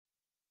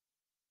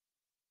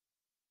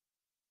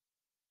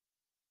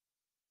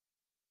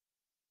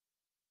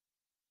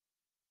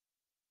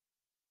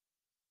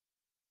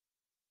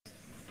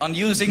on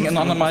using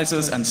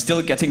anonymizers and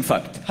still getting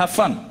fucked. Have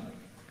fun.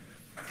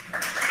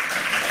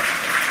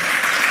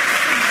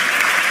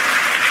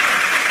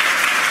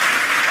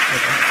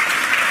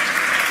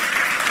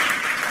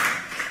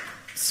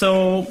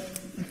 So,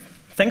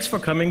 thanks for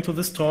coming to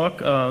this talk.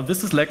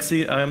 This is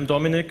Lexi. I'm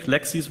Dominic.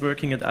 Lexi is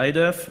working at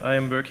IDEF. I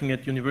am working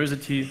at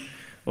University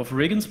of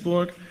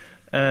Regensburg.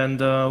 And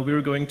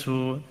we're going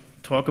to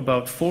talk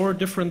about 4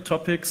 different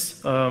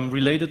topics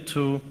related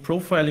to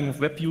profiling of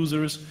web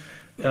users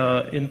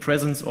in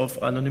presence of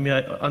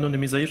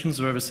anonymization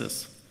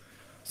services.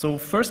 So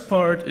first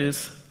part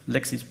is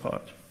Lexi's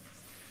part.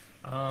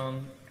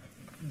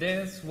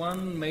 There's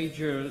one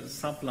major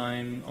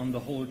subline on the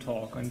whole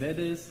talk, and that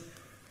is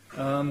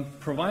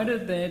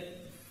provided that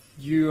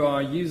you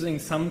are using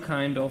some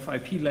kind of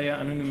IP layer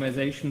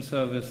anonymization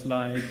service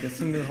like a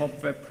single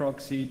hop web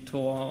proxy,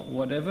 Tor,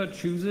 whatever,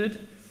 choose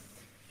it,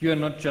 you are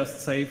not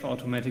just safe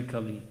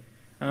automatically.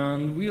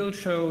 And we'll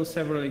show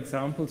several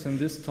examples in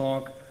this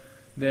talk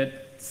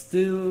that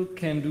still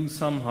can do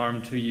some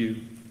harm to you.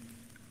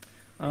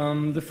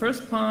 The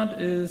first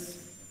part is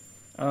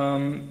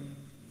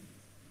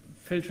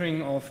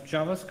filtering of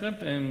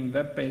JavaScript in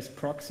web-based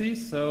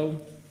proxies. So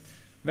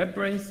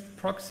web-based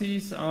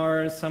proxies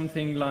are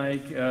something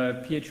like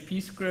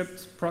PHP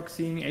scripts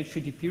proxying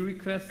HTTP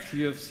requests.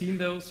 You have seen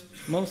those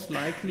most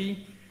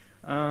likely.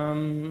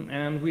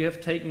 And we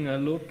have taken a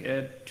look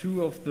at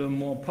 2 of the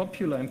more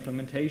popular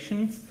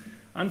implementations.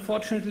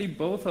 Unfortunately,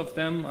 both of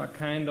them are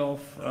kind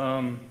of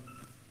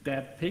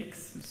dead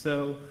pigs,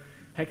 so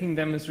hacking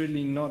them is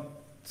really not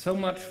so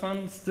much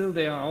fun. Still,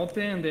 they are out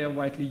there and they are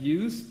widely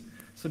used.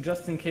 So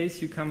just in case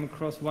you come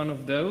across one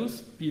of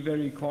those, be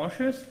very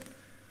cautious.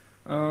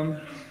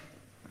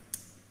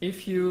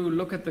 If you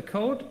look at the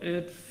code,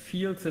 it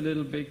feels a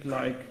little bit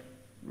like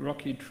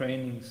rocky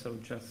training, so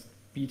just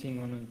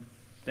beating on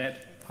a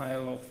dead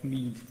pile of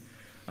meat.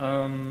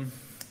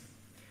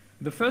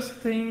 The first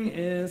thing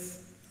is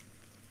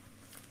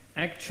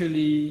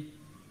actually,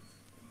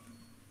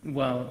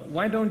 well,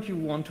 why don't you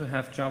want to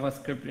have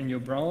JavaScript in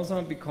your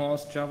browser?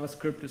 Because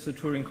JavaScript is a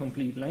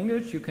Turing-complete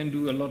language. You can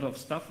do a lot of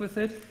stuff with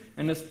it,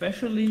 and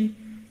especially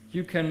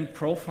you can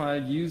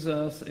profile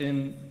users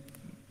in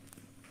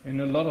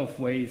a lot of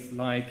ways.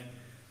 Like,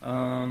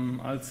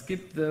 I'll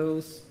skip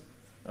those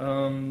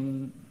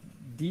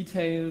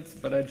details,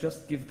 but I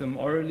just give them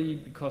orally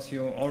because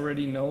you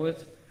already know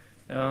it.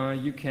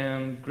 You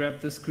can grab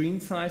the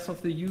screen size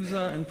of the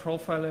user and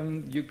profile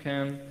him. You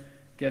can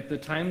get the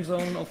time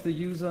zone of the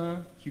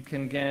user. You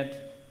can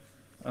get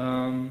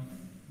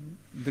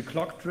the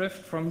clock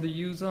drift from the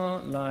user,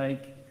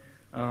 like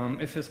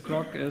if his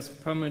clock is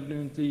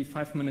permanently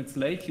 5 minutes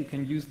late, you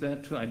can use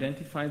that to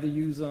identify the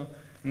user.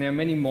 And there are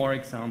many more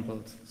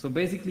examples. So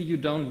basically you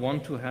don't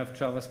want to have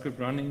JavaScript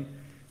running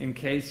in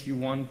case you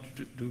want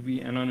to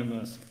be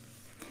anonymous.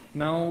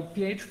 Now,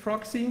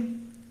 phproxy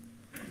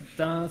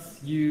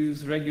does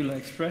use regular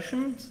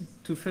expressions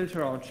to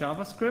filter out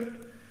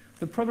JavaScript.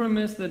 The problem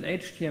is that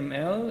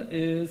HTML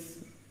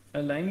is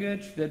a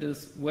language that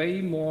is way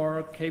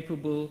more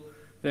capable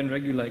than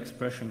regular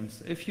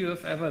expressions. If you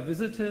have ever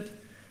visited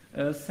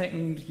a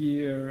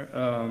second-year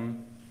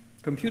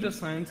computer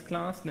science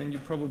class, then you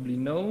probably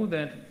know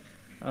that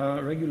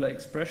regular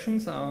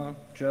expressions are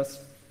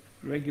just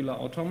regular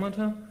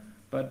automata,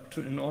 but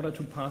in order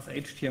to pass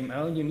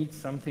HTML, you need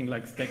something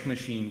like stack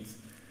machines.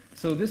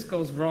 So this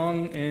goes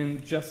wrong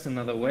in just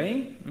another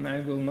way, and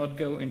I will not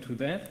go into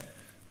that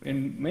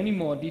in many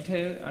more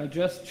detail. I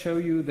just show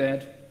you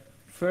that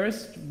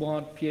first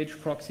what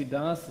phproxy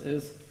does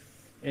is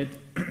it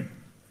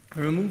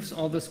removes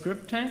all the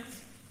script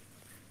tags,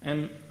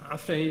 and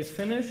after he is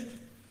finished,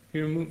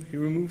 he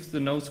removes the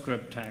no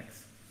script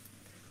tags.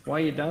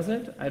 Why he does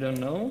it, I don't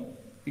know,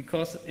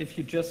 because if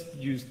you just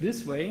use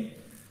this way,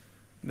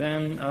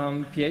 then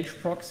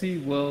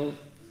phproxy will,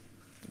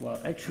 well,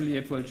 actually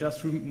it will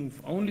just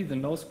remove only the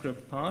no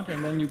script part,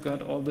 and then you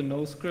got all the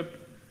no script,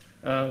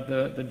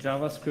 the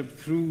JavaScript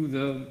through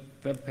the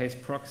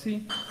web-based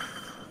proxy.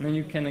 And then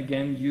you can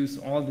again use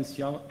all this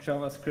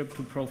JavaScript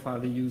to profile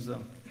the user.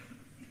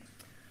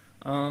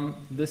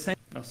 The same,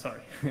 oh,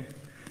 sorry.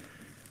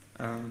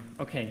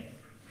 Okay,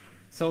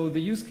 so the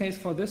use case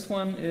for this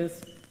one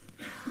is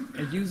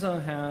a user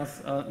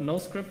has no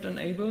script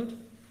enabled,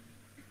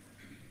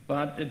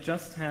 but it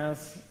just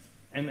has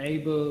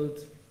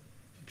enabled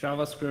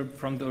JavaScript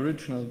from the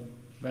original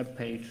web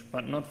page,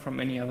 but not from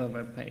any other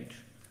web page.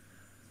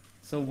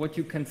 So what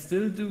you can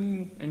still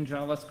do in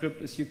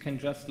JavaScript is you can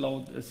just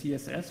load a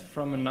CSS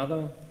from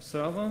another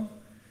server,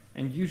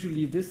 and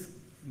usually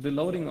the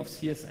loading of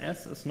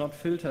CSS is not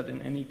filtered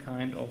in any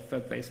kind of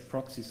web-based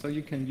proxy. So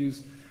you can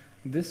use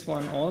this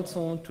one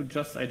also to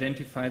just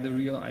identify the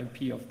real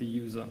IP of the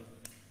user.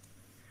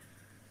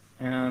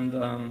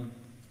 And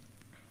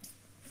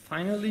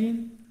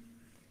finally,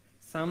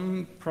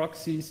 some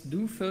proxies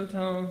do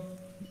filter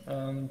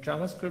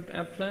JavaScript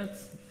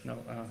applets,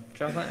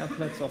 Java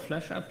applets or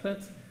Flash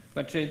applets,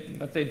 but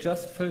they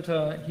just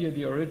filter here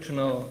the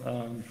original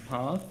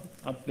path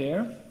up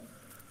there.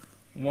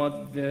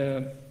 What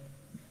the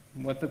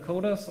what the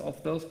coders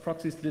of those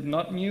proxies did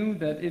not knew,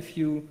 that if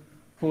you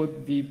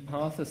put the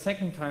path a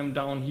second time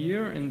down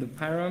here in the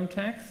param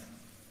tags,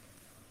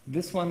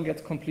 this one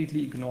gets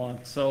completely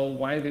ignored. So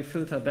while they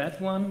filter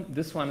that one,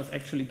 this one is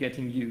actually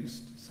getting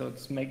used. So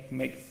it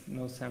makes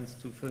no sense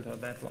to filter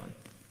that one.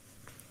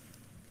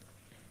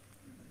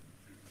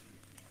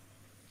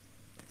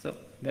 So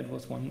that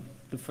was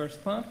the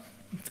first part.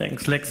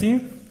 Thanks,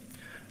 Lexi.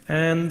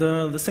 And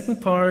the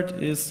second part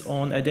is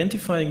on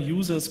identifying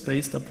users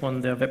based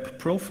upon their web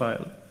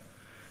profile.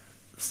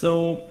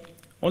 So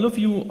all of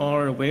you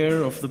are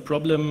aware of the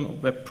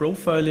problem web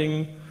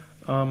profiling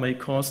may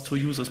cause to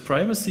users'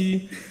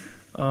 privacy.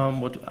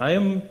 What I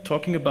am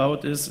talking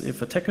about is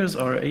if attackers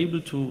are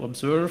able to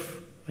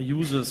observe a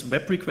user's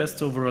web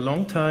requests over a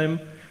long time,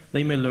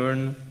 they may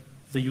learn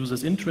the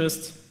user's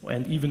interests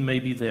and even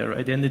maybe their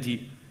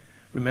identity.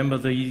 Remember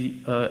the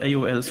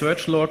AOL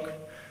search log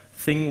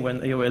thing when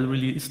AOL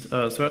released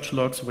search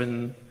logs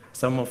when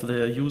some of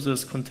the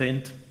users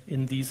contained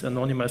in these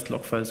anonymized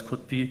log files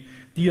could be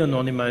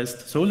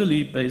de-anonymized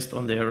solely based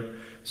on their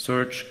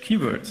search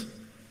keywords.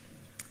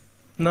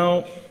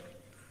 Now,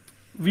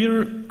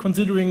 we're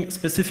considering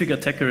specific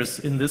attackers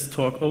in this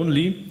talk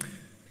only,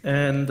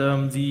 and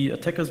the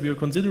attackers we are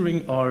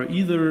considering are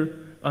either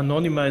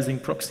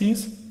anonymizing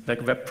proxies,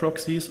 like web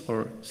proxies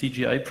or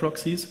CGI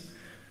proxies.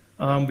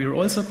 We are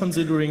also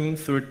considering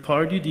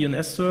third-party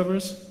DNS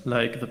servers,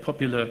 like the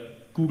popular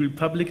Google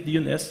public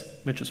DNS,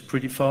 which is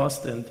pretty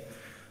fast and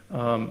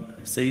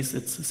says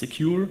it's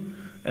secure,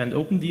 and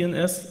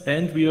OpenDNS.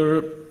 And we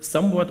are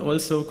somewhat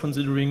also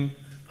considering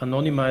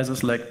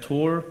anonymizers like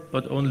Tor,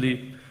 but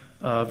only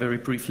very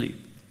briefly.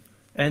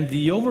 And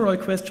the overall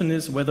question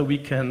is whether we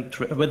can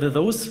whether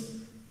those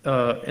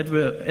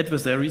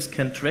adversaries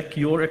can track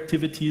your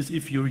activities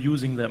if you're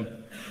using them.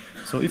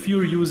 So if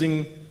you're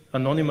using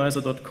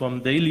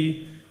anonymizer.com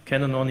daily,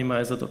 can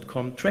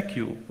anonymizer.com track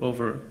you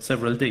over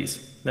several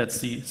days? That's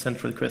the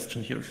central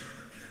question here.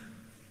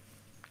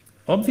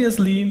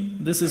 Obviously,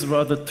 this is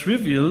rather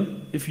trivial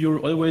if you're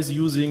always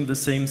using the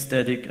same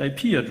static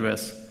IP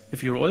address.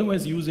 If you're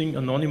always using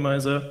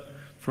anonymizer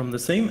from the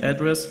same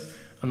address,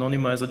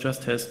 anonymizer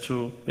just has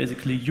to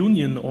basically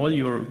union all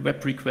your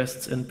web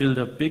requests and build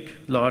a big,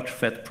 large,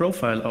 fat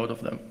profile out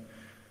of them.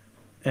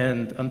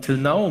 And until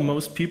now,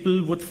 most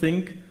people would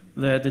think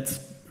that it's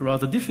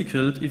rather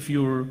difficult if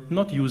you're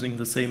not using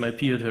the same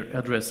IP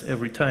address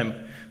every time.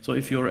 So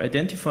if your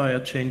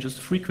identifier changes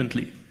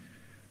frequently.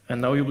 And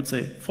now you would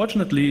say,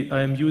 fortunately,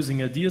 I am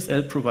using a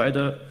DSL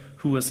provider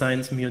who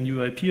assigns me a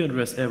new IP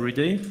address every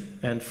day,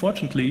 and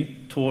fortunately,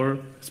 Tor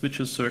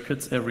switches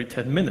circuits every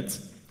 10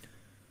 minutes.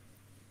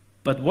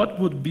 But what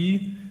would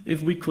be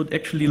if we could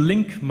actually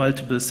link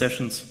multiple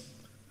sessions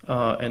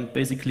and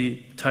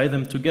basically tie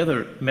them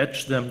together,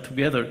 match them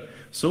together,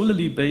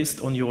 solely based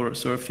on your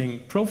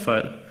surfing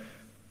profile?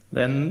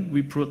 Then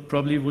we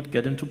probably would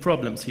get into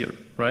problems here,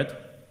 right?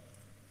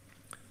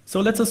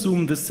 So let's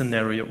assume this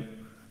scenario.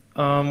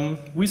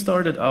 We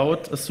started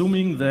out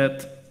assuming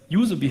that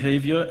user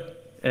behavior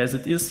as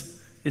it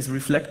is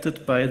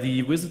reflected by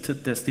the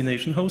visited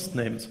destination host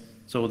names,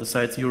 so the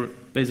sites you're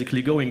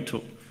basically going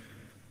to.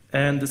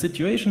 And the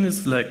situation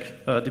is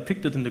like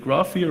depicted in the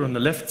graph here on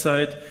the left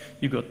side.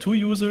 You got two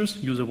users,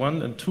 user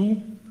 1 and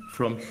 2,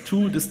 from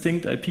two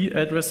distinct IP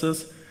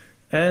addresses,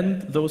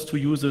 and those two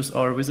users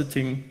are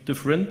visiting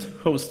different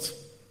hosts.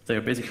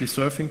 They're basically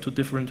surfing to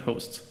different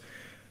hosts.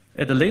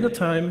 At a later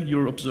time,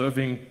 you're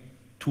observing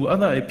two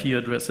other IP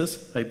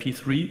addresses, IP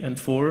 3 and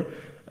 4,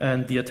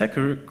 and the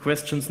attacker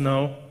questions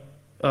now,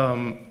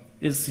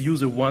 is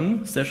user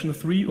 1 session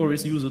 3 or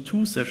is user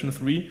 2 session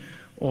 3,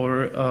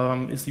 or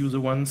is user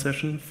 1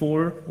 session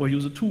 4 or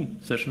user 2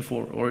 session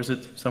 4, or is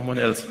it someone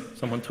else,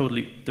 someone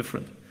totally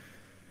different?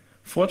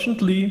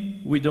 Fortunately,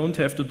 we don't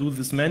have to do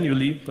this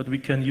manually, but we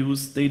can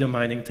use data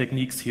mining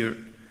techniques here.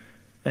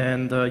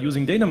 And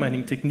using data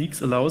mining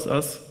techniques allows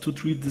us to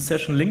treat the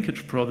session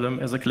linkage problem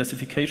as a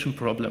classification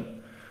problem,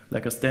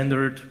 like a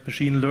standard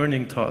machine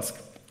learning task.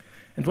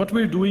 And what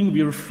we're doing,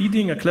 we're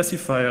feeding a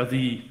classifier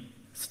the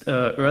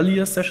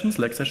earlier sessions,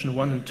 like session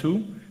 1 and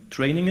 2,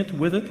 training it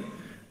with it,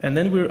 and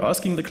then we're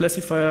asking the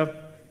classifier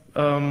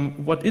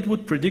what it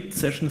would predict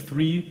session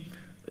 3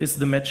 is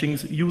the matching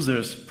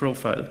user's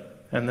profile.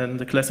 And then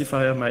the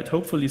classifier might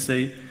hopefully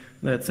say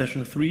that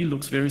session 3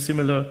 looks very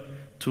similar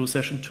to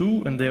session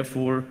 2, and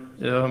therefore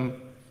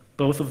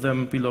both of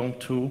them belong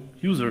to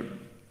user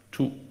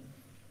 2.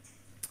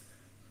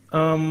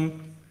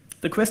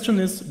 The question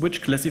is,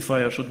 which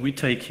classifier should we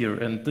take here?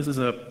 And this is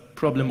a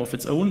problem of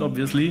its own,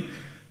 obviously,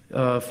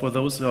 for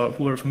those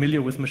who are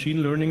familiar with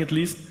machine learning at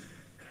least.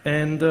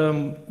 And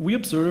we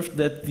observed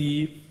that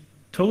the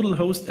total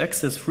host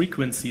access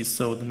frequencies,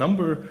 so the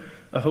number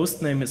a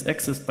host name is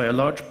accessed by a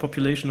large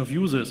population of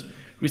users,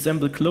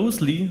 resemble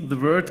closely the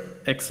word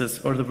access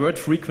or the word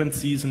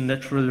frequencies in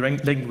natural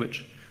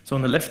language. So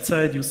on the left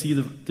side, you see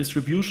the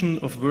distribution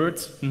of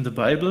words in the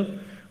Bible.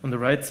 On the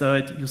right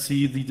side, you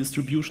see the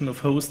distribution of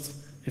hosts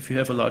if you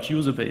have a large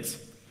user base,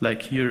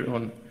 like here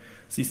on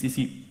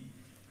CCC.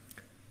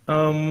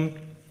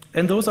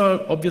 And those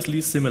are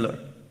obviously similar.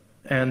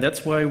 And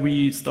that's why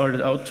we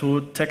started out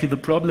to tackle the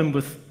problem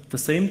with the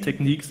same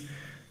techniques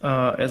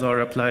as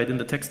are applied in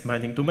the text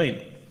mining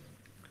domain.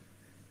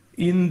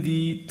 In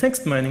the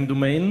text mining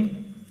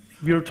domain,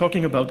 we are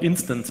talking about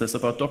instances,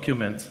 about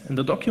documents. And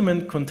the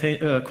document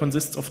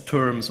consists of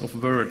terms,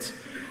 of words.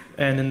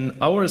 And in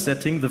our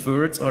setting, the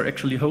words are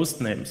actually host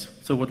names.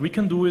 So what we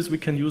can do is we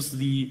can use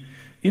the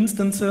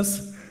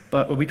instances,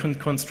 but we can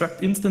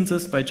construct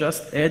instances by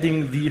just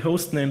adding the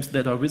host names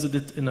that are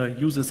visited in a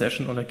user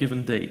session on a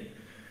given day.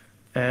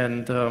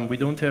 And we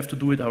don't have to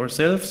do it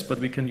ourselves, but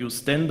we can use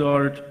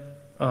standard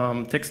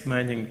text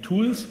mining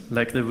tools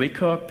like the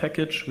Weka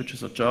package, which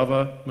is a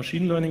Java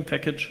machine learning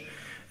package.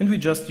 And we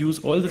just use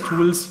all the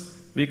tools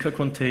Weka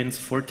contains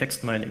for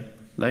text mining,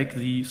 like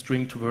the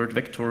string-to-word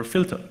vector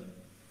filter.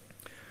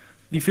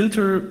 The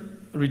filter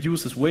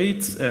reduces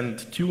weights and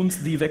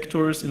tunes the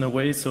vectors in a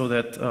way so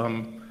that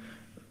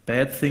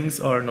bad things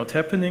are not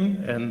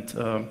happening and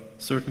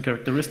certain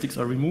characteristics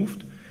are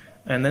removed.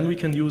 And then we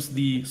can use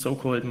the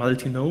so-called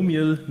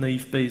multinomial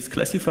naive Bayes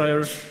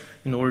classifier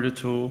in order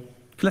to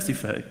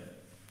classify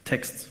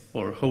texts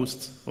or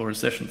hosts or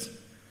sessions.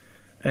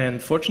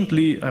 And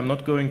fortunately, I'm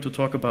not going to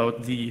talk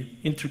about the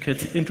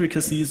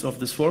intricacies of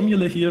this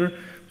formula here,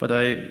 but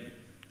I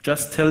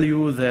just tell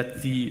you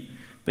that the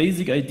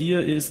basic idea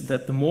is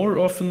that the more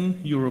often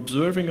you're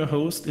observing a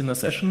host in a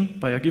session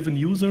by a given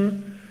user,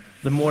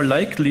 the more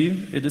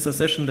likely it is a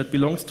session that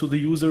belongs to the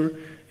user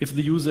if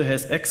the user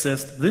has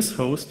accessed this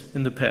host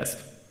in the past,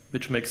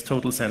 which makes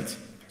total sense.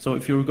 So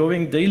if you're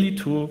going daily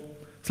to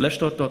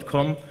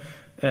slashdot.com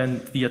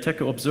and the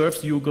attacker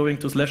observes you going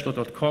to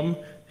slashdot.com,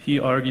 he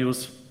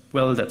argues,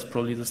 well, that's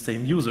probably the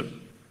same user.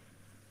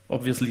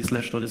 Obviously,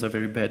 slashdot is a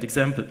very bad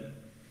example.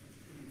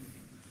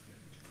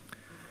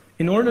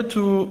 In order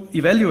to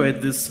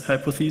evaluate this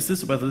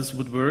hypothesis, whether this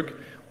would work,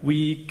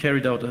 we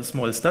carried out a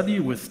small study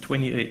with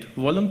 28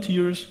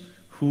 volunteers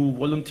who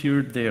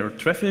volunteered their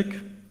traffic,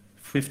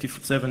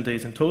 57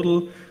 days in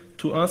total,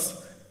 to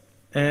us.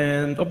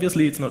 And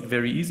obviously, it's not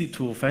very easy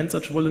to find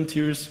such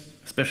volunteers,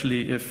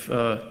 especially if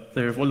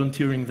they're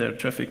volunteering their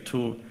traffic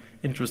to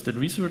interested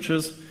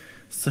researchers.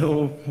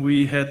 So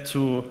we had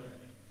to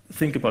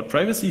think about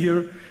privacy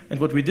here. And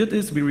what we did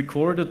is we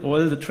recorded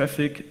all the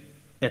traffic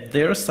at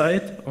their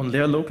site on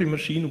their local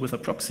machine with a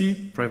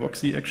proxy,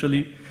 Privoxy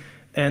actually,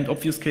 and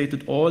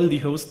obfuscated all the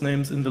host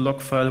names in the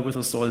log file with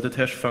a salted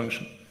hash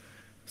function,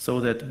 so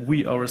that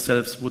we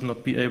ourselves would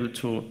not be able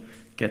to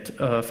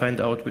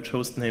find out which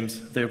host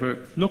names they were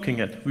looking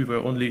at. We were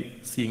only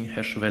seeing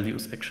hash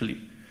values actually.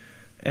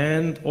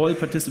 And all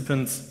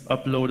participants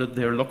uploaded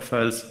their log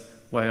files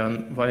via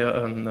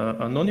an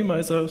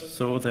anonymizer,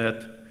 so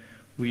that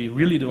we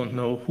really don't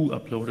know who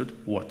uploaded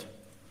what.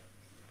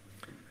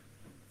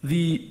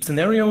 The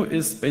scenario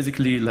is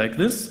basically like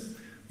this.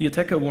 The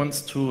attacker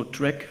wants to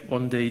track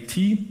on day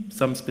T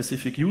some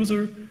specific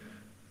user.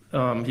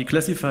 He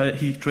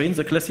trains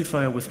a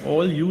classifier with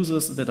all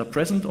users that are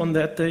present on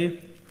that day.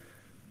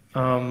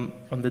 On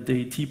the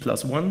day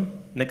T+1,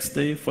 next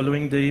day,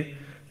 following day,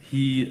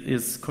 he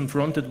is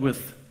confronted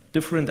with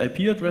different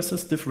IP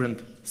addresses,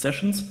 different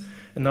sessions,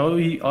 and now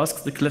he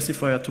asks the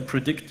classifier to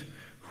predict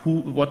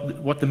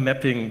what the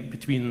mapping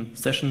between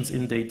sessions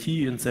in day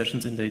T and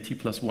sessions in day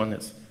T+1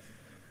 is.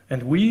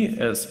 And we,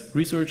 as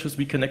researchers,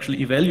 we can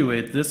actually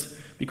evaluate this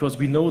because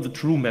we know the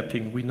true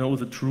mapping, we know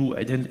the true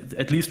identity,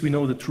 at least we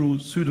know the true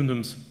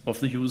pseudonyms of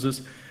the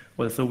users,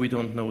 although we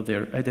don't know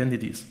their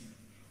identities.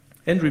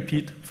 And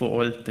repeat for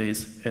all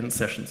days and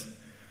sessions.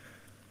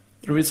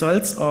 The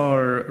results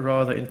are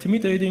rather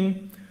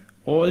intimidating.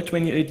 All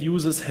 28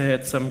 users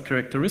had some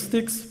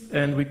characteristics,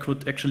 and we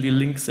could actually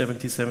link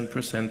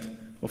 77%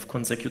 of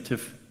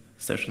consecutive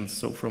sessions.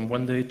 So from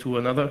one day to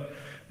another,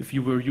 if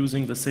you were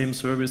using the same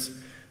service,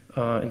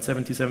 in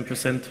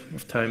 77%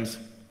 of times,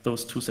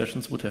 those two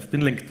sessions would have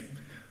been linked.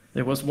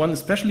 There was one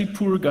especially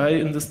poor guy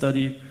in the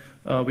study.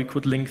 We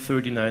could link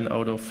 39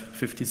 out of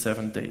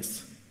 57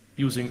 days,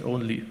 using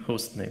only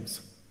host names.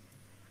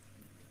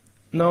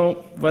 Now,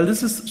 while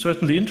this is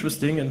certainly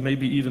interesting and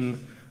maybe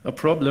even a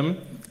problem,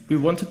 we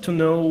wanted to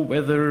know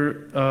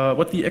whether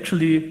what the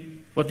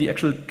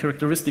actual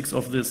characteristics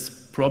of this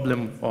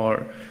problem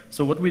are.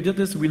 So what we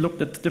did is we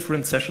looked at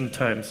different session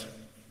times.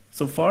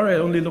 So far, I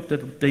only looked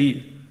at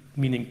day,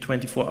 meaning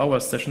 24-hour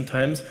session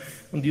times,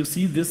 and you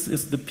see this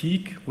is the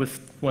peak with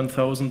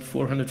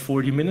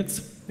 1,440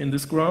 minutes in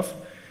this graph.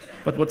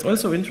 But what's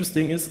also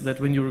interesting is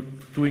that when you're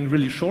doing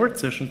really short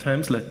session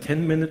times, like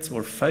 10 minutes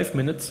or 5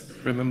 minutes,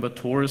 remember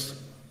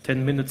Tor's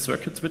 10-minute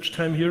circuit switch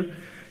time here,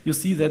 you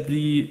see that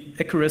the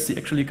accuracy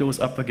actually goes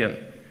up again,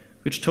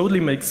 which totally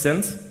makes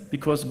sense,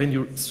 because when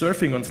you're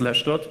surfing on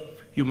Slashdot,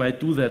 you might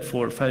do that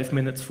for 5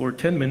 minutes, for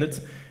 10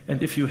 minutes,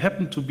 and if you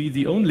happen to be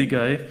the only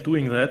guy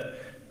doing that,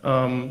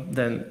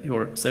 then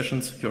your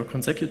sessions, your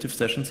consecutive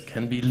sessions,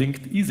 can be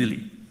linked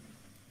easily.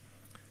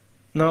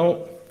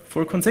 Now,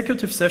 for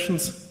consecutive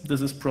sessions,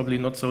 this is probably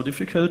not so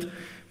difficult,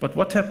 but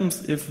what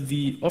happens if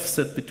the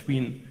offset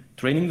between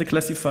training the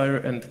classifier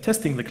and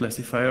testing the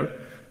classifier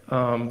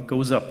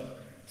goes up?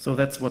 So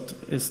that's what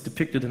is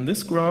depicted in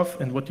this graph,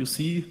 and what you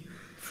see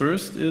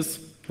First is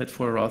that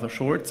for rather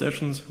short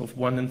sessions of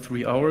 1 and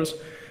 3 hours,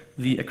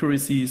 the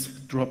accuracies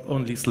drop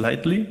only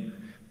slightly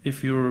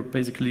if you're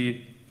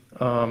basically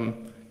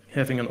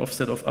having an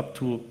offset of up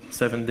to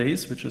 7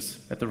 days, which is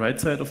at the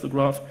right side of the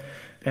graph.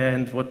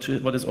 And what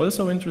is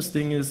also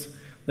interesting is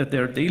that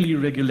there are daily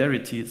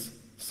regularities.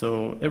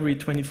 So every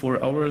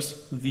 24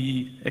 hours,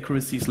 the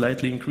accuracy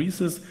slightly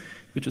increases,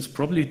 which is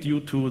probably due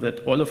to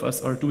that all of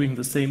us are doing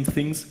the same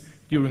things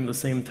during the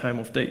same time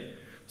of day.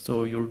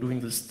 So you're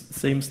doing the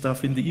same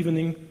stuff in the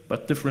evening,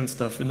 but different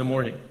stuff in the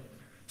morning.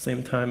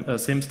 Same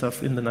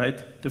stuff in the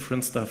night,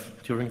 different stuff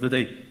during the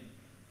day.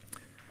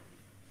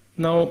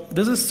 Now,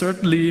 this is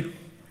certainly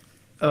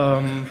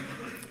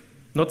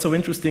not so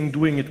interesting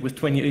doing it with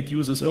 28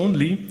 users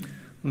only.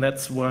 And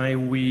that's why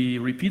we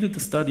repeated the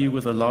study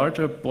with a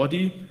larger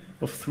body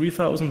of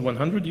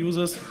 3,100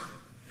 users,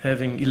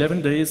 having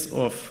 11 days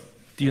of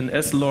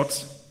DNS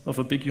logs of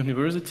a big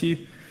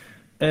university.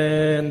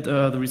 And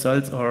the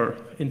results are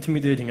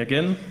intimidating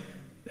again.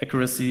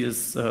 Accuracy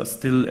is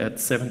still at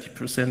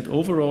 70%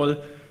 overall.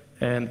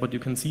 And what you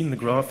can see in the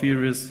graph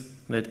here is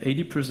that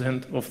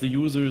 80% of the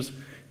users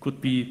could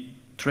be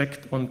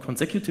tracked on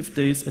consecutive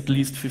days at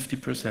least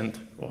 50%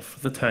 of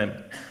the time.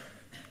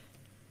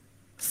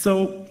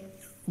 So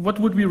what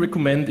would we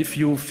recommend if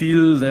you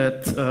feel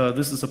that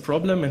this is a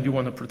problem and you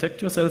want to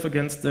protect yourself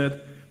against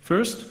that?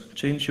 First,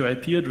 change your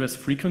IP address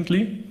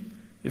frequently,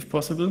 if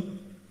possible.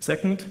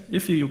 Second,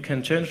 if you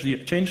can change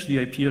the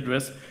IP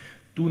address,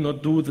 do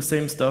not do the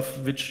same stuff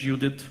which you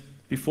did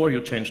before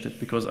you changed it,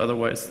 because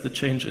otherwise the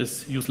change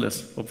is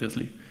useless,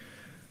 obviously.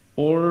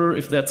 Or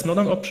if that's not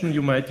an option,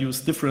 you might use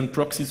different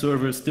proxy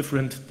servers,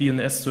 different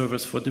DNS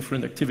servers for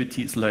different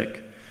activities,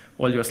 like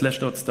all your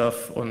Slashdot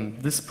stuff on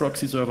this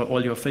proxy server,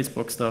 all your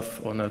Facebook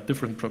stuff on a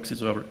different proxy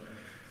server.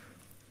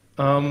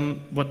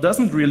 What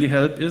doesn't really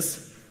help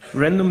is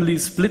randomly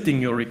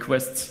splitting your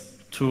requests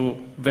to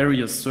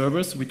various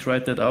servers. We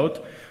tried that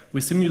out. We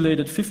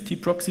simulated 50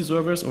 proxy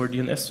servers or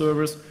DNS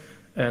servers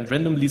and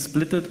randomly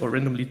splitted or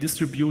randomly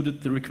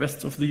distributed the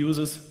requests of the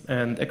users,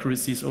 and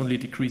accuracy is only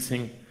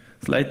decreasing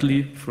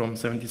slightly from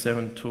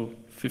 77 to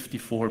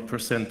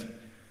 54%.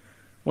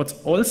 What's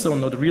also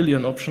not really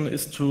an option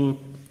is to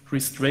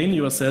restrain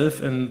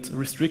yourself and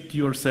restrict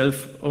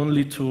yourself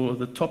only to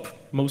the top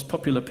most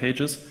popular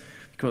pages,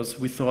 because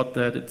we thought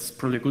that it's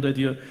probably a good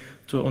idea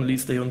to only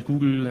stay on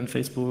Google and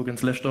Facebook and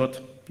Slashdot,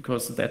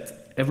 because that's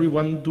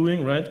everyone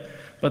doing, right?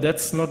 But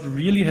that's not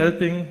really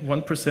helping.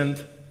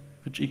 1%,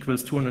 which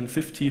equals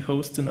 250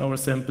 hosts in our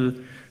sample,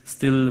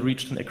 still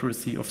reached an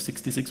accuracy of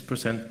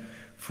 66%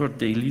 for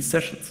daily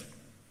sessions.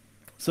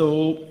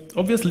 So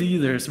obviously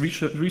there's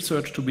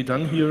research to be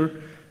done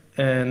here,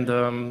 and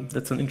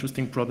that's an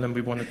interesting problem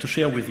we wanted to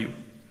share with you.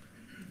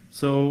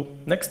 So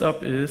next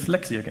up is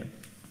Lexi again.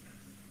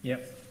 Yeah.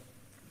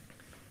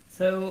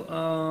 So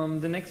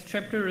the next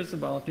chapter is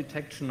about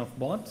detection of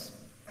bots,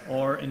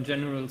 or in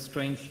general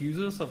strange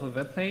users of a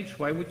web page.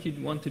 Why would you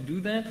want to do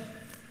that?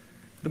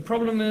 The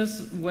problem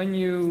is when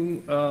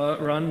you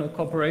run a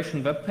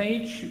corporation web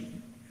page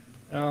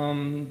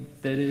that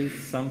is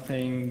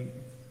something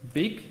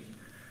big,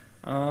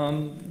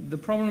 the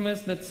problem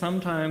is that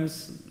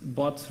sometimes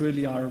bots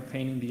really are a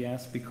pain in the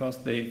ass because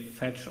they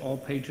fetch all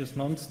pages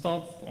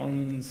non-stop.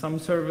 On some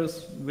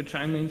servers which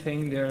I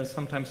maintain, there are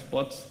sometimes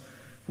bots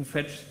who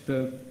fetch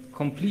the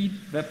complete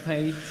web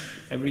page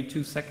every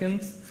 2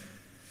 seconds.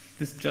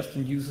 This just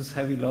induces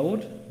heavy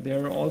load.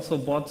 There are also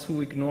bots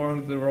who ignore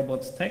the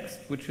robot's text,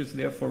 which is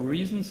there for a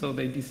reason, so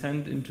they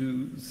descend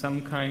into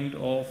some kind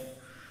of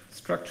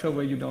structure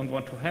where you don't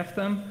want to have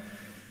them.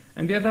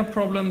 And the other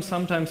problem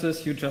sometimes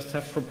is you just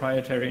have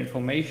proprietary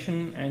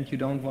information and you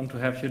don't want to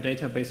have your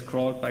database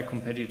crawled by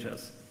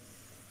competitors.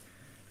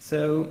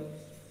 So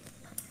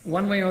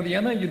one way or the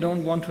other, you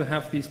don't want to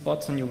have these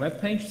bots on your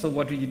web page, so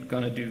what are you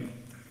going to do?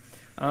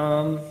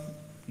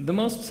 The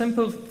most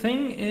simple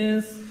thing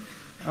is,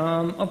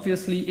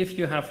 obviously, if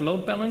you have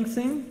load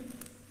balancing,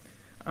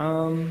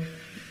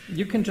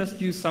 you can just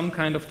use some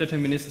kind of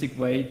deterministic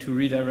way to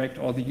redirect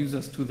all the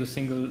users to the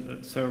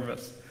single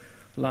servers.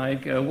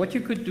 Like what you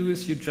could do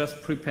is you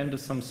just prepend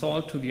some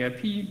salt to the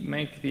IP,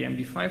 make the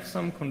MD5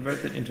 sum,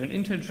 convert it into an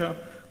integer,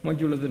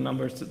 modulo the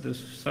numbers to the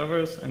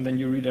servers, and then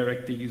you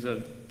redirect the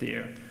user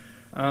there.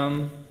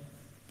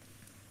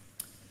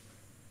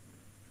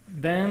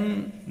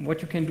 Then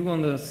what you can do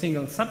on the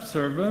single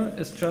subserver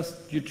is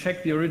just you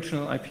check the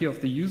original IP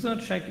of the user,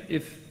 check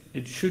if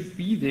it should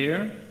be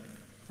there,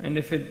 and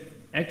if it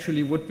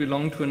actually would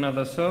belong to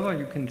another server,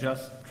 you can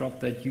just drop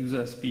that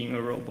user as being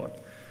a robot.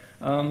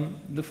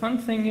 The fun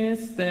thing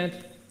is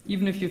that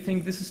even if you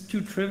think this is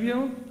too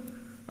trivial,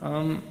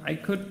 I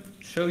could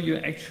show you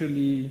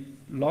actually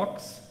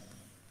logs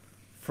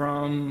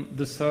from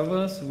the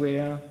servers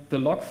where the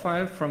log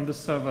file from the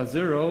server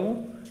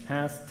 0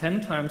 has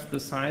 10 times the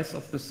size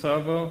of the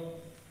server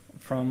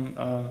from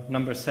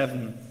number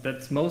 7.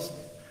 That's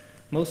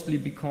mostly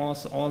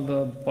because all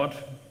the bot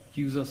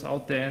users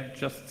out there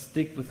just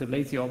stick with the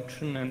lazy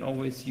option and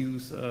always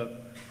use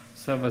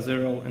server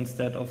 0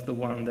 instead of the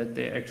one that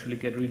they actually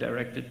get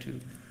redirected to.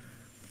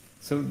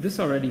 So this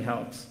already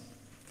helps.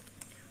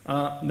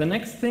 The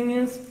next thing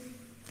is,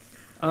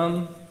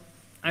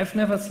 I've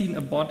never seen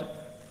a bot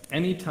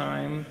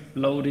anytime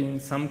loading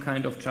some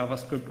kind of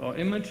JavaScript or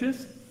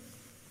images.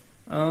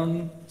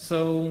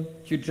 So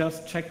you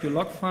just check your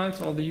log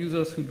files. All the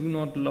users who do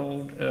not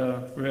load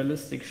a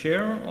realistic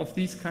share of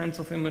these kinds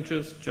of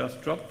images,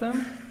 just drop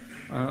them.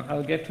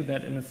 I'll get to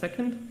that in a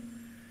second.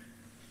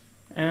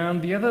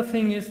 And the other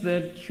thing is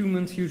that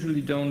humans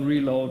usually don't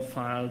reload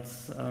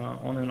files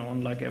on and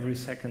on like every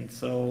second.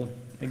 So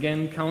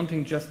again,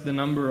 counting just the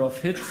number of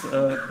hits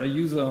a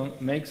user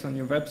makes on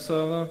your web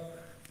server,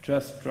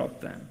 just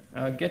drop them.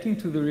 Getting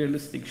to the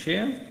realistic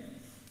share,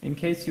 in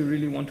case you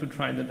really want to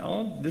try that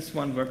out, this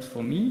one works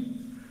for me.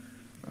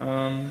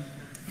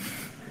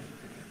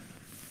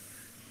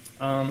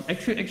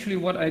 Actually,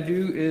 what I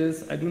do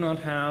is I do not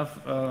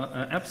have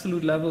an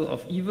absolute level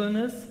of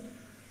evilness.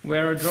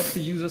 Where I drop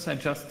the users, I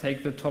just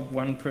take the top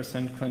 1%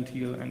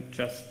 quantile and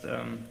just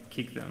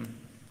kick them.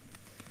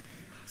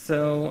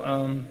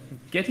 So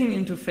getting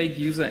into fake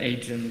user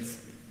agents.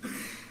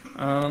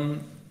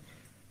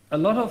 A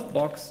lot of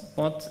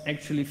bots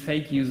actually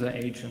fake user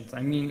agents.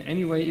 I mean,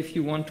 anyway, if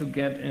you want to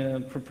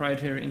get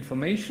proprietary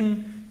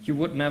information, you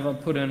would never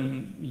put a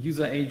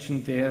user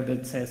agent there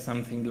that says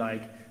something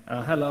like,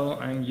 hello,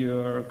 I'm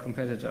your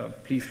competitor,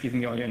 please give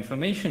me all your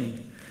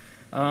information.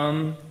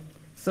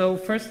 So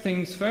first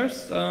things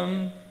first,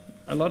 a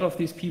lot of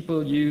these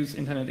people use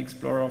Internet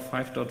Explorer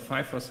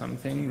 5.5 or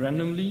something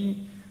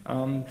randomly,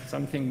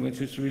 something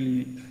which is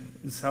really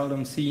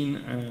seldom seen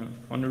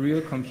on a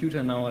real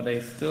computer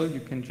nowadays still. You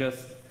can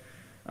just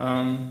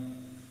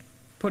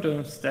put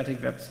a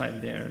static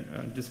website there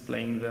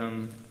displaying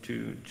them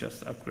to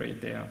just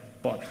upgrade their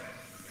bot.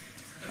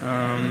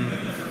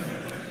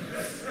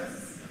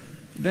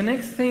 The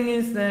next thing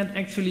is that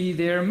actually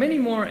there are many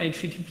more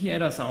HTTP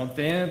headers out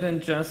there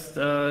than just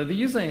the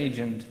user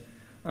agent.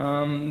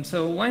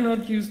 So why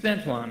not use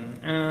that one?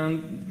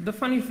 And the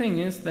funny thing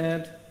is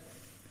that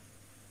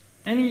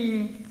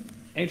any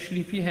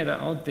HTTP header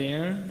out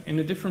there in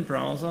a different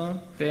browser,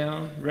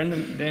 they're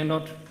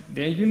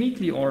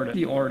uniquely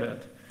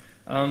ordered.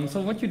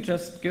 So what you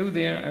just go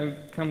there, I'll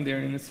come there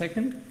in a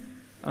second,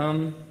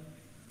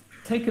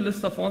 take a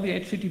list of all the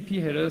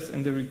HTTP headers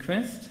in the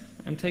request,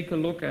 and take a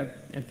look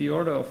at the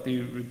order of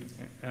the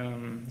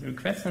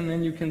request, and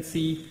then you can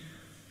see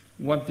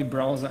what the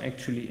browser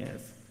actually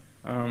is.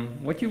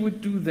 What you would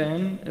do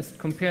then is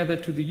compare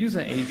that to the user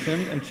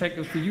agent and check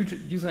if the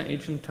user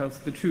agent tells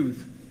the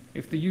truth.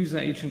 If the user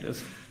agent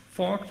is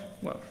forked,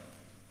 well,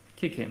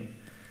 kick him.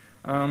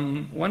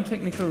 One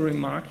technical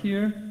remark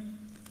here,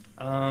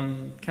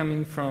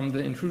 coming from the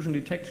intrusion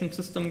detection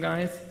system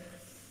guys.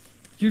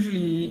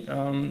 Usually,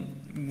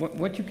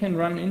 what you can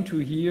run into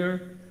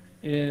here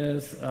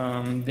is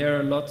there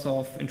are lots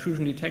of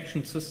intrusion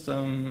detection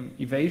system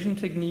evasion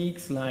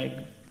techniques, like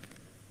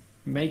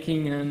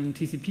making a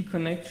TCP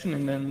connection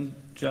and then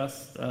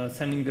just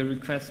sending the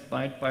request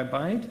byte by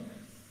byte,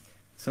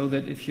 so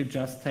that if you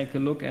just take a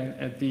look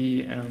at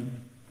the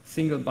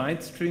single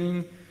byte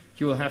stream,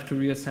 you will have to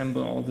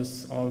reassemble all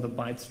the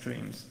byte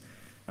streams.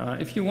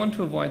 If you want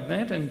to avoid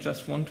that and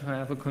just want to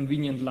have a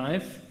convenient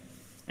life,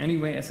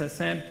 anyway, as I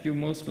said, you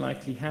most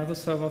likely have a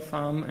server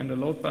farm and a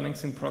load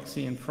balancing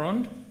proxy in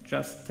front.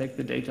 Just take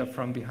the data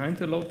from behind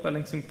the load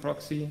balancing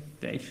proxy.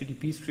 The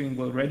HTTP stream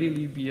will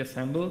readily be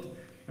assembled,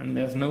 and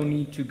there's no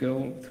need to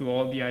go through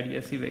all the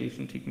IDS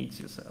evasion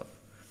techniques yourself.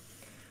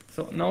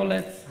 So now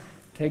let's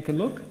take a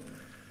look.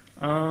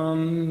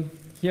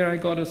 Here I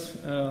got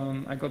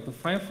the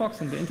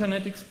Firefox and the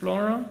Internet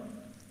Explorer.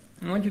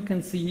 And what you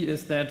can see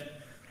is that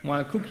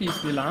while cookie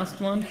is the last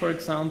one, for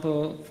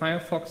example,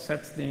 Firefox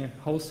sets the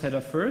host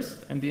header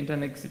first and the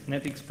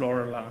Internet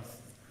Explorer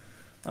last.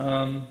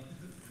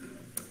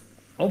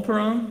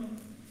 Opera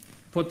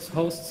puts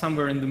host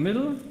somewhere in the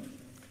middle.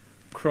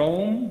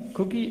 Chrome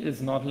cookie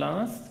is not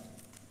last.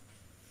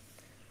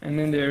 And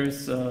then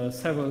there's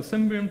several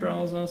Symbian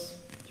browsers.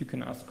 You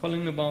can ask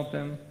Colin about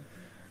them.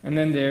 And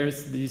then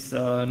there's these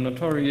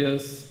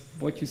notorious,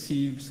 what you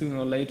see sooner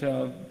or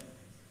later,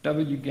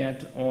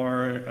 wget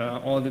or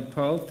all the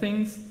Perl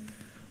things.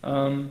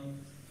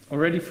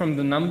 Already from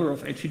the number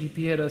of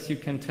HTTP headers, you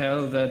can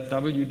tell that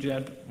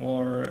wget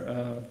or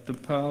the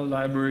Perl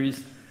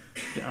libraries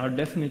are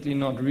definitely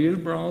not real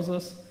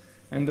browsers.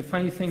 And the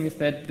funny thing is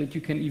that you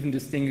can even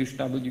distinguish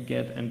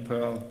wget and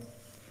Perl.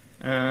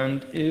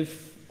 And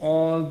if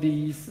all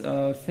these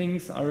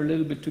things are a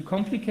little bit too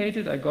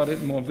complicated, I got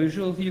it more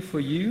visual here for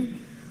you.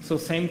 So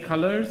same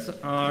colors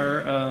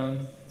are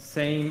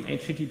same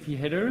HTTP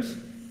headers.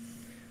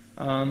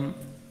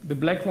 The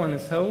black one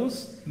is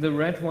host, the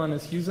red one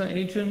is user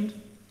agent.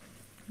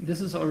 This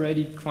is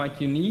already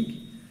quite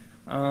unique.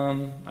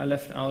 I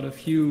left out a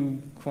few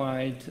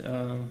quite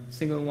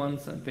single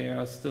ones, and they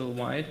are still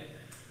white.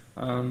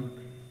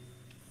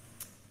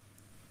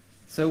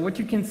 So what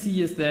you can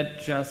see is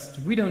that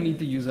we don't need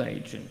the user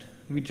agent.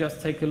 We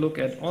just take a look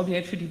at all the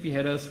HTTP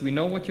headers. We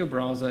know what your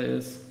browser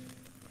is.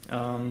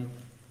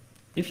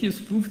 If you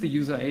spoof the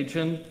user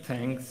agent,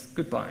 thanks,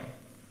 goodbye.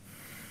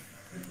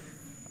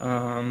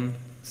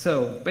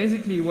 So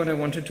basically what I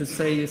wanted to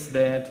say is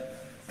that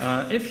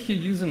if you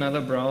use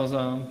another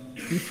browser,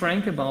 be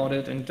frank about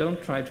it and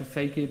don't try to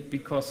fake it,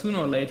 because sooner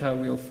or later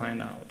we'll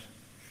find out.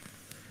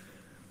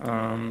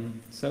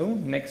 So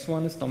next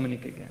one is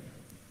Dominic again.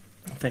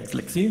 Thanks,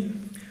 Lexi.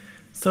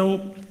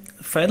 So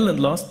the final and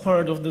last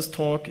part of this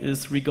talk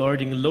is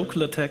regarding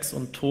local attacks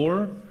on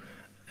Tor,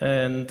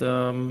 and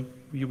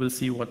you will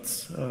see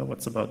what's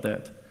about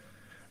that.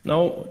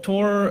 Now,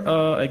 Tor,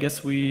 I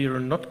guess we are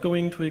not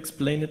going to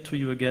explain it to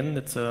you again.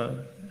 It's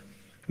a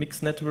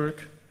mixed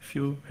network, if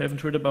you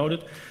haven't heard about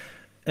it.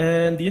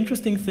 And the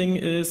interesting thing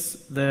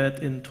is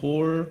that in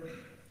Tor,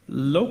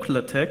 local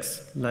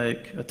attacks,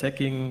 like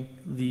attacking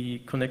the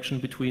connection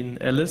between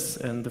Alice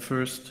and the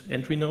first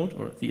entry node,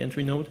 or the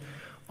entry node,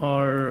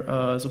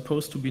 are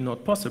supposed to be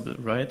not possible,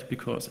 right?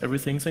 Because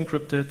everything's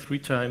encrypted 3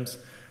 times,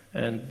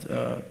 and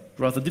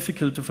rather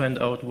difficult to find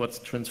out what's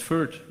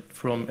transferred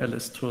from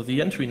Alice to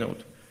the entry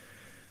node.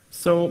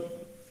 So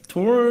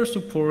Tor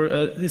support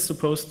is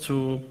supposed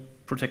to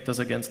protect us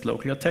against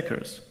local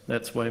attackers.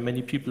 That's why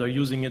many people are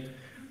using it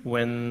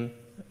when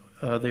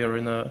they are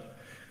in a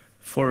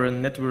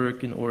foreign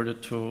network in order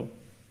to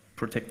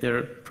protect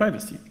their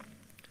privacy.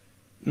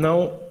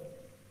 Now,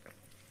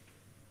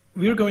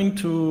 we're going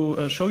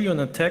to show you an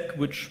attack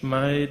which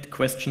might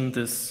question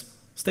this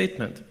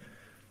statement.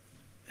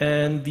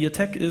 And the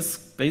attack is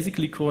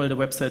basically called a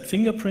website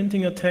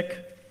fingerprinting attack.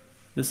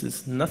 This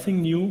is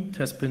nothing new. It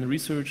has been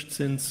researched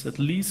since at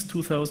least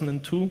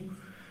 2002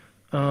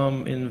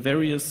 in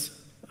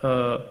various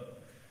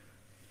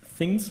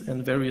things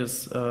and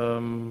various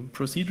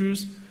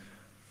procedures.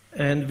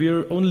 And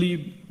we're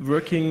only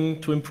working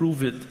to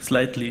improve it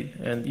slightly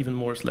and even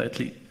more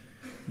slightly.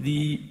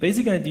 The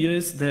basic idea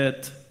is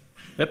that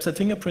website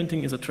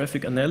fingerprinting is a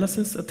traffic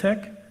analysis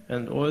attack,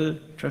 and all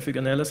traffic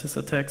analysis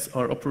attacks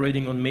are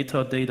operating on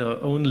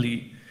metadata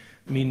only,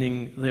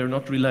 meaning they're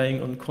not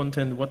relying on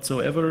content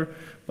whatsoever,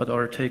 but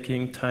are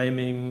taking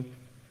timing,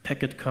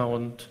 packet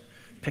count,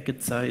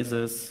 packet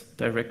sizes,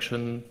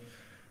 direction,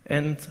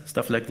 and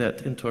stuff like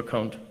that into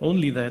account.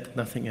 Only that,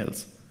 nothing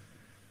else.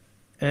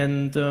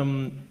 And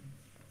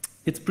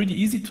it's pretty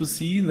easy to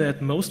see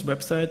that most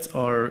websites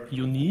are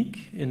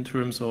unique in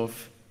terms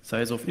of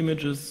size of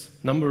images,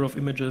 number of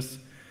images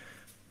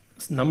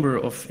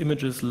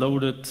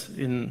loaded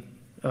in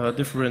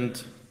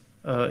different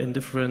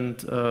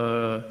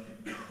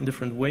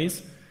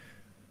ways.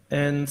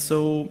 And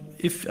so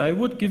if I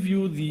would give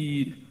you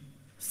the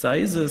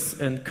sizes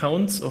and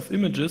counts of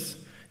images,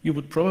 you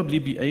would probably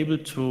be able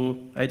to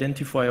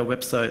identify a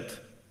website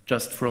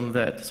just from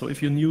that. So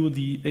if you knew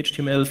the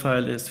HTML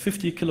file is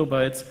 50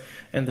 kilobytes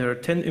and there are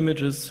 10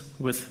 images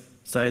with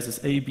sizes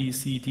A, B,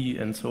 C, D,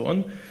 and so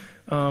on,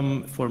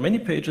 for many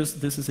pages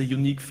this is a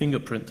unique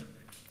fingerprint.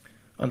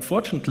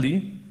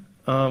 Unfortunately,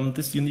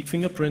 this unique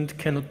fingerprint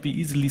cannot be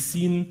easily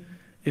seen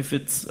if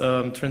it's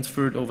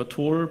transferred over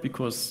Tor,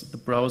 because the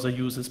browser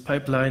uses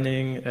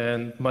pipelining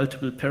and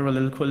multiple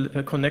parallel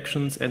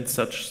connections and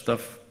such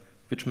stuff,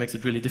 which makes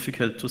it really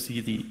difficult to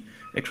see the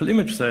actual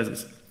image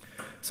sizes.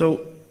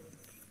 So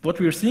what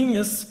we're seeing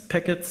is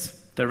packets,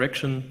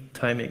 direction,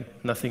 timing,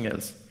 nothing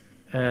else.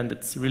 And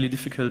it's really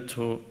difficult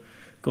to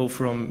go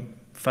from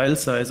file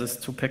sizes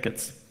to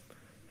packets,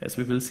 as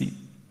we will see.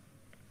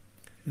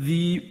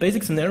 The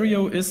basic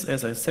scenario is,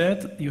 as I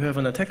said, you have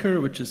an attacker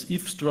which is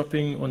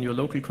eavesdropping on your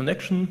local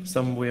connection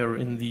somewhere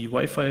in the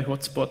Wi-Fi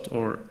hotspot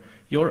or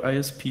your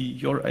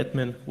ISP, your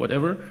admin,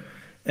 whatever.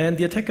 And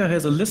the attacker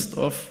has a list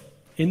of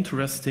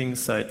interesting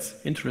sites,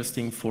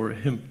 interesting for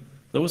him.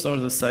 Those are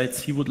the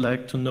sites he would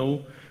like to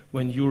know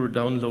when you're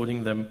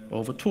downloading them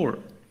over Tor.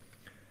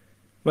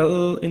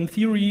 Well, in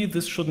theory,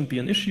 this shouldn't be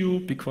an issue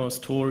because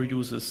Tor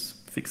uses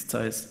fixed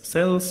size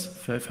cells,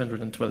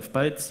 512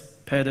 bytes,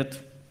 padded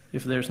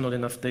if there's not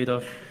enough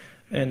data,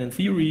 and in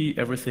theory,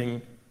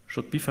 everything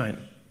should be fine,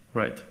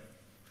 right?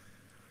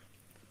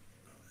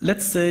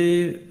 Let's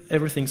say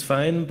everything's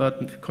fine,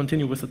 but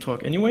continue with the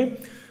talk anyway.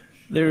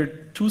 There are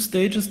 2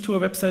 stages to a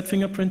website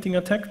fingerprinting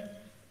attack,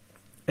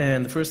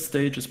 and the first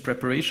stage is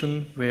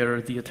preparation,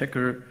 where the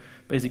attacker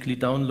basically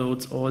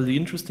downloads all the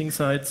interesting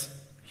sites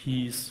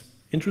he's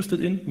interested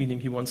in, meaning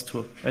he wants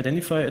to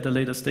identify at a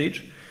later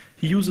stage.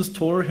 He uses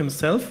Tor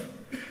himself,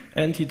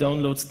 and he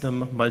downloads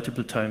them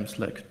multiple times,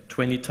 like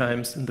 20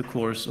 times in the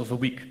course of a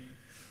week.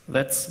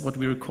 That's what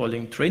we're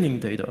calling training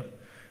data.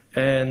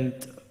 And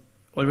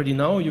already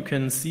now you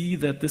can see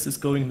that this is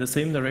going in the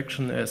same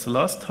direction as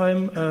last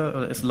time,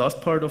 as the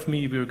last part of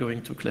me, we're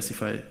going to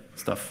classify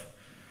stuff.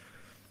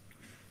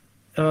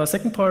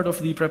 Second part of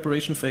the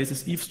preparation phase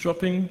is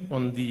eavesdropping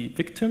on the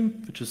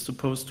victim, which is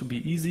supposed to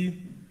be easy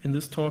in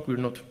this talk. We're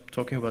not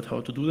talking about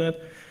how to do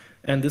that.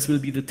 And this will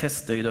be the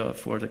test data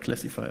for the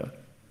classifier.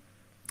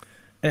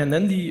 And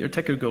then the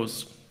attacker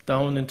goes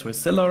down into a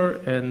cellar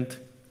and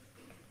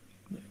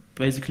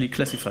basically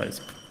classifies,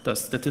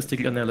 does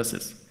statistical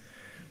analysis.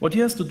 What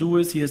he has to do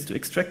is he has to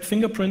extract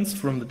fingerprints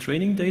from the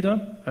training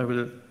data. I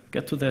will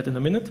get to that in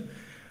a minute.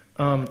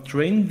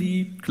 Train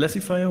the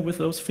classifier with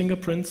those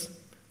fingerprints.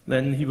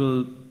 Then he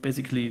will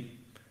basically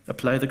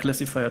apply the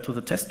classifier to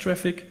the test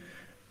traffic,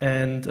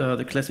 and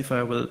the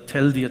classifier will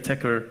tell the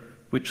attacker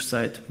which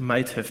site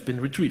might have been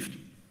retrieved.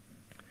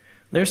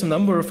 There's a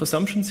number of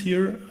assumptions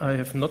here. I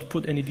have not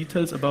put any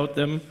details about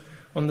them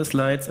on the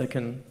slides. I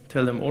can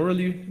tell them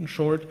orally in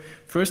short.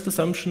 First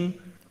assumption,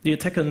 the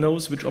attacker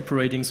knows which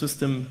operating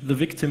system the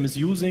victim is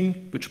using,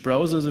 which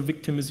browser the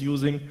victim is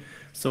using,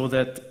 so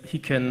that he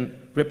can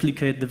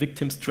replicate the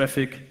victim's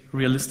traffic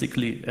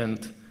realistically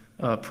and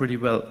pretty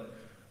well.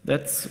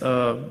 That's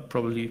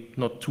probably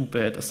not too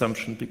bad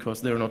assumption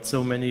because there are not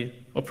so many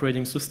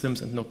operating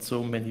systems and not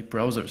so many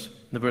browsers.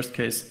 In the worst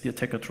case, the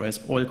attacker tries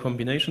all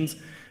combinations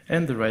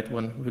and the right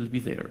one will be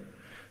there.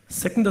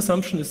 Second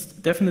assumption is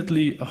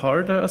definitely a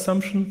harder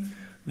assumption.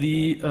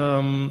 The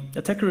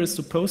attacker is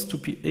supposed to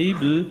be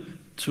able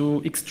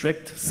to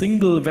extract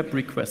single web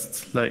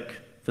requests, like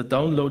the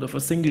download of a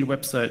single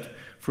website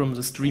from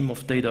the stream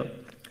of data.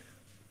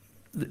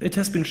 It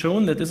has been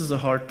shown that this is a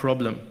hard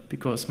problem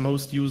because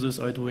most users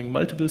are doing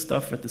multiple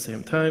stuff at the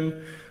same time.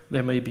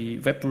 There may be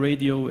web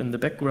radio in the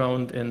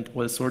background and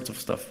all sorts of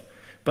stuff.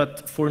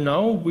 But for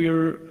now,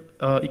 we're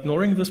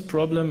ignoring this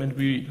problem and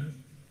we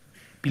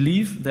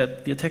believe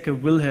that the attacker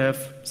will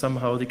have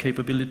somehow the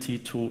capability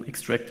to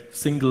extract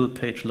single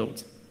page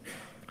loads.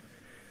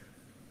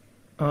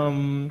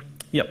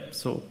 Yeah,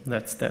 so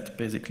that's that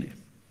basically.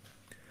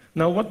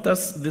 Now, what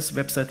does this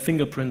website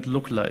fingerprint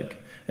look like?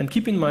 And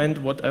keep in mind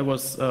what I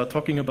was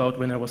talking about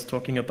when I was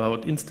talking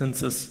about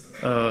instances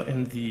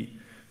in the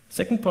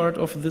second part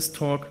of this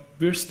talk.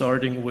 We're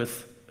starting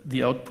with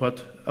the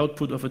output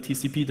of a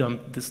TCP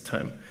dump this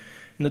time.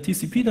 In a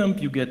TCP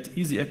dump, you get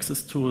easy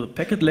access to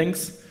packet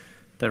lengths,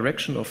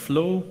 direction of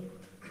flow,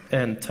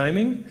 and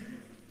timing.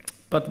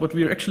 But what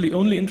we're actually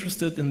only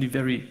interested in the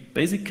very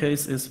basic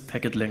case is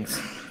packet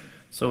lengths.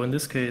 So in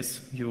this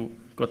case, you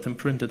got them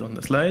printed on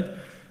the slide,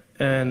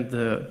 and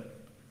the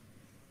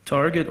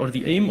target or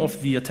the aim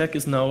of the attack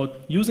is now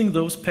using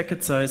those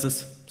packet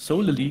sizes,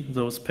 solely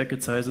those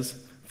packet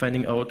sizes,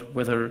 finding out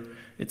whether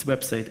it's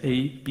website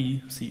A,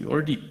 B, C,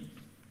 or D.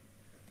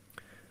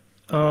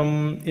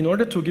 In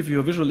order to give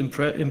you a visual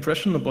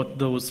impression of what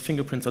those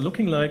fingerprints are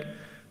looking like,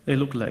 they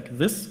look like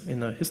this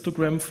in a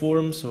histogram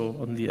form. So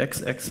on the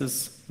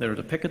x-axis, there are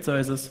the packet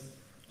sizes.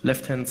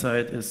 Left-hand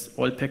side is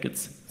all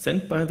packets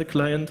sent by the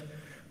client.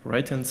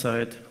 Right-hand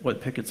side, all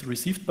packets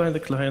received by the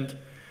client.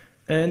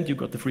 And you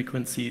got the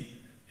frequency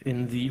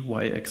in the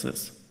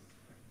y-axis.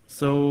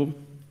 So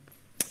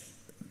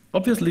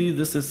obviously,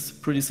 this is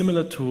pretty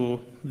similar to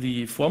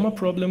the former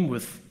problem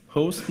with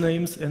host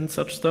names and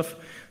such stuff.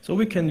 So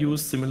we can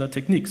use similar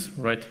techniques,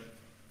 right?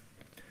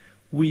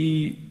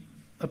 We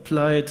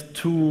applied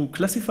two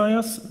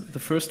classifiers. The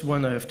first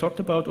one I have talked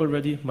about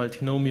already,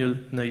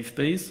 multinomial naive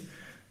Bayes.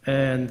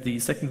 And the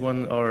second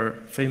one are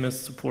famous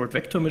support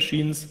vector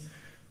machines,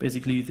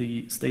 basically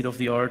the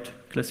state-of-the-art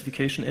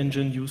classification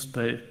engine used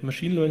by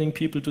machine learning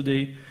people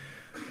today.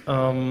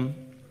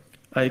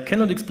 I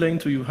cannot explain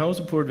to you how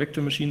support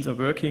vector machines are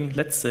working.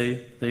 Let's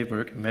say they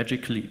work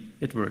magically.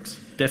 It works,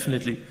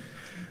 definitely.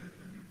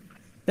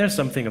 There's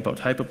something about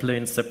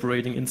hyperplanes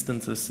separating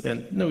instances,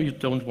 and no, you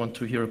don't want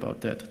to hear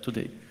about that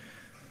today.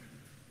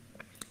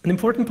 An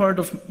important part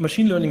of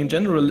machine learning in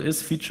general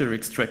is feature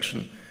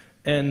extraction.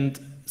 And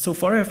so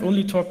far I've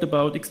only talked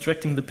about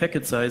extracting the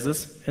packet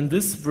sizes, and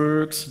this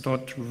works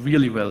not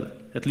really well,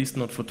 at least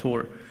not for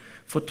Tor.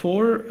 For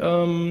Tor,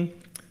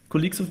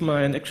 colleagues of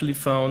mine actually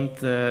found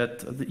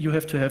that you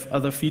have to have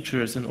other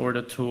features in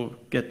order to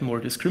get more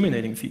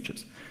discriminating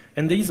features.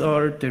 And these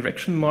are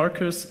direction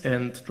markers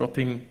and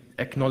dropping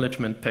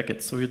acknowledgement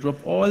packets. So you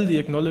drop all the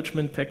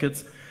acknowledgement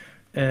packets,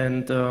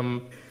 and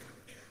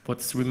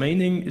what's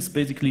remaining is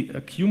basically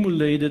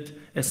accumulated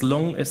as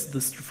long as the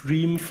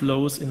stream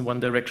flows in one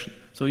direction.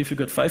 So if you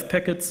got 5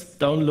 packets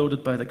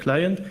downloaded by the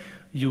client,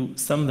 you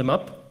sum them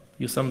up,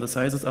 you sum the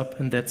sizes up,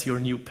 and that's your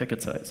new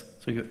packet size.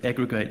 So you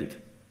aggregate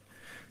it.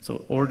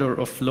 So order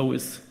of flow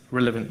is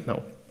relevant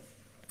now.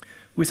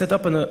 We set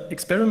up an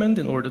experiment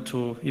in order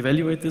to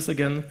evaluate this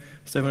again.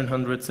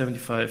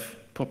 775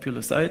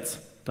 popular sites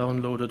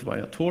downloaded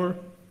via Tor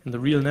in the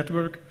real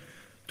network,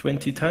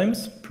 20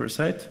 times per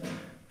site.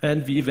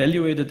 And we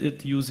evaluated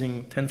it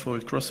using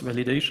tenfold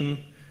cross-validation,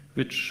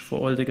 which for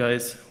all the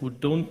guys who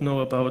don't know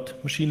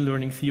about machine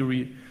learning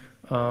theory,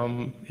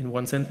 in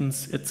one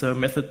sentence, it's a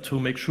method to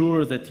make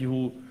sure that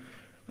you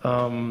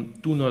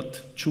do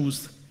not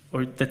choose,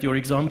 or that your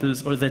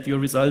examples or that your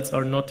results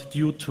are not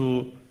due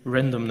to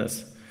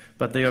randomness,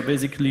 but they are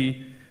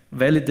basically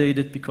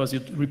validated because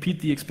you repeat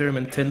the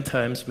experiment 10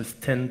 times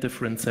with 10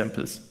 different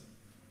samples.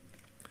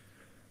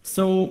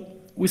 So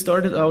we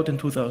started out in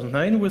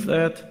 2009 with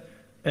that,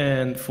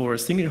 and for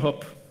single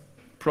hop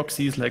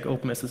proxies like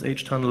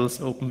OpenSSH tunnels,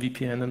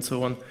 OpenVPN, and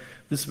so on,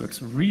 this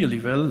works really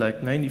well.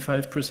 Like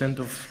 95%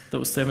 of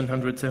those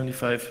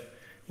 775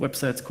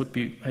 websites could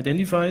be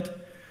identified.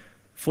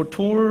 For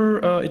Tor,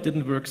 it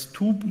didn't work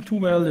too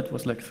well. It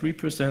was like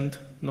 3%,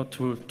 not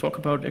to talk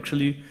about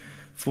actually.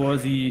 For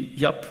the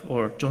YAP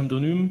or John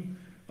Donoum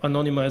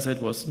anonymizer,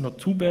 it was not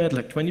too bad,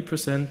 like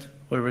 20%,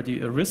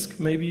 already a risk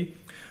maybe.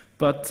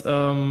 But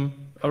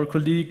our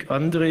colleague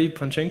Andrei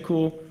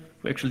Panchenko,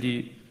 who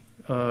actually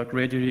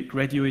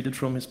graduated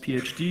from his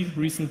PhD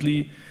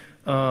recently,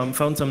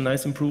 found some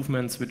nice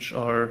improvements which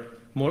are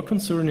more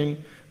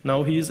concerning.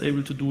 Now he is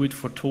able to do it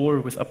for Tor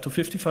with up to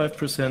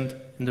 55%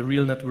 in the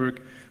real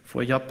network,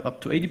 for YAP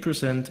up to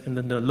 80%, and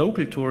in the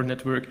local Tor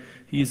network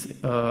he's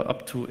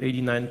up to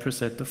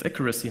 89% of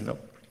accuracy now.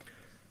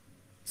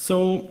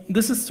 So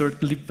this is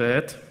certainly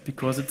bad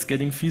because it's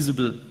getting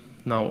feasible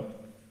now.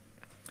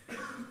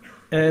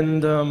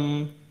 And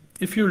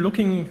if you're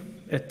looking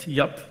at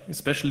YAP,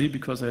 especially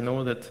because I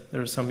know that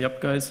there are some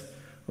YAP guys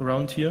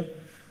around here.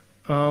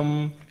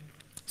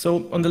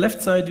 So on the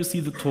left side you see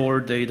the Tor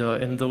data,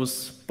 and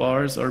those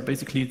bars are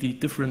basically the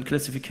different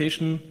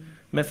classification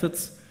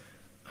methods.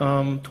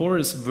 Tor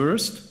is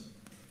worst.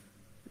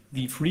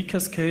 The free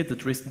cascade, the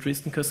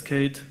Dresden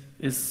cascade,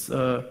 is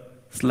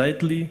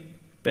slightly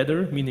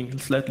better, meaning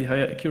slightly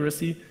higher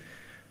accuracy.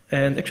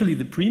 And actually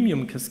the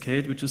premium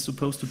cascade, which is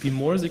supposed to be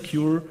more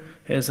secure,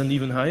 has an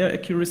even higher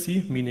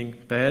accuracy, meaning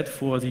bad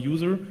for the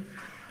user.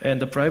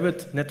 And the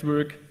private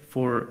network,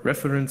 for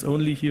reference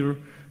only here,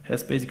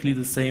 has basically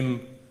the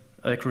same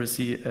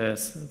accuracy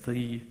as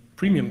the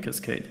premium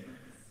cascade.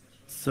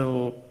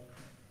 So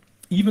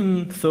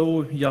even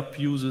though YAP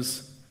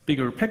uses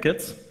bigger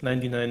packets,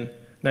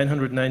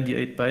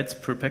 998 bytes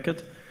per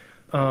packet,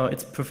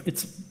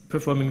 it's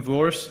performing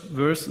worse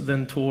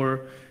than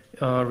Tor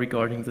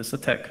regarding this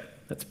attack.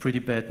 That's pretty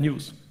bad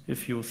news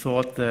if you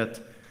thought that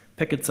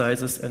packet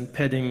sizes and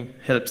padding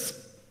helps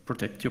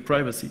protect your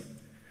privacy.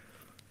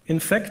 In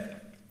fact,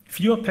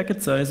 fewer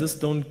packet sizes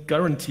don't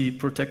guarantee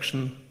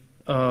protection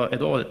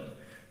at all.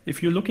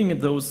 If you're looking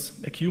at those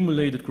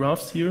accumulated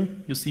graphs here,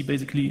 you see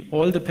basically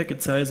all the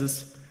packet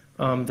sizes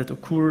that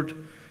occurred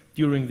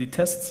during the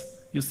tests.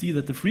 You see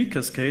that the free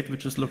cascade,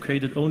 which is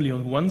located only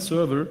on one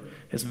server,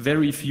 has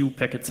very few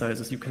packet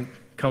sizes. You can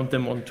count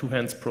them on two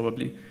hands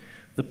probably.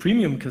 The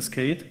premium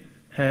cascade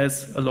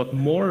has a lot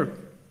more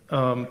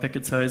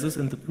packet sizes,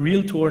 and the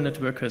real Tor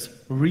network has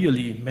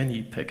really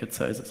many packet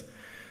sizes.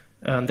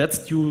 And that's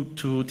due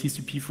to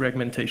TCP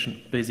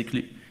fragmentation,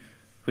 basically,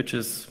 which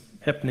is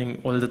happening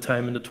all the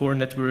time in the Tor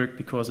network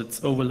because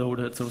it's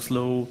overloaded, so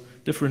slow,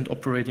 different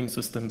operating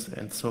systems,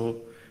 and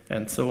so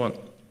on.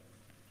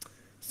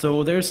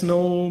 So there's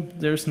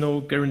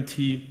no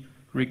guarantee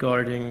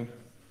regarding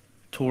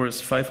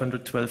Tor's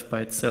 512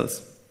 byte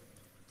cells.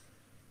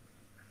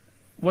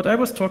 What I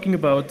was talking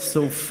about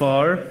so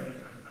far,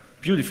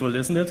 beautiful,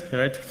 isn't it?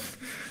 Right?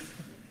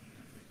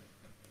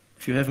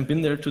 If you haven't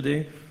been there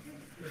today.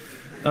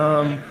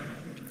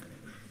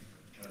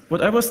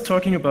 What I was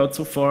talking about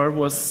so far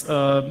was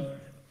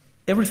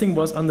everything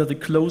was under the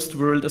closed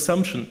world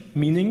assumption,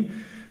 meaning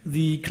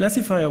the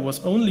classifier was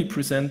only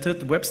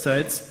presented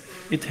websites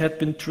it had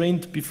been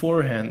trained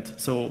beforehand.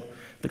 So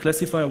the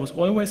classifier was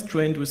always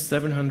trained with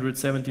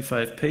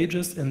 775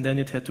 pages, and then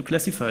it had to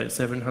classify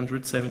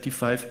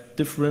 775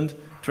 different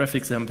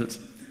traffic samples.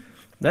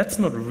 That's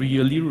not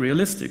really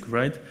realistic,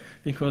 right?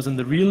 Because in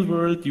the real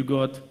world you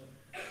got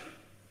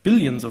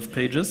billions of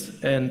pages,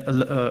 and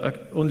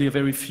only a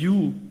very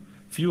few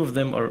of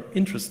them are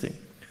interesting.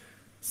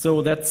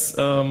 So that's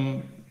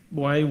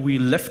why we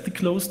left the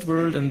closed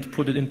world and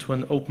put it into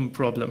an open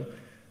problem.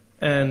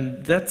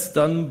 And that's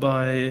done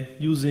by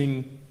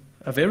using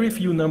a very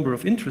few number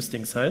of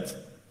interesting sites,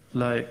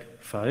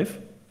 like 5.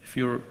 If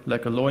you're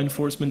like a law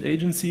enforcement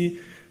agency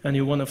and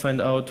you want to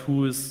find out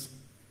who is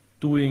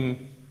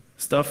doing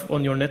stuff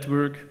on your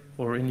network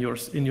or in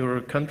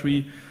your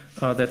country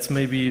that's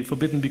maybe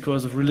forbidden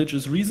because of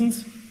religious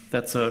reasons,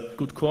 that's a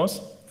good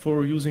cause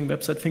for using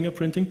website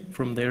fingerprinting,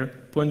 from their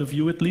point of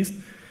view at least.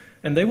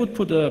 And they would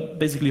put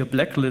basically a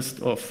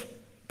blacklist of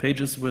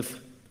pages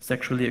with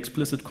sexually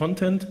explicit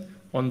content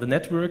on the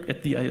network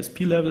at the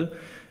ISP level,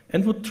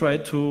 and would try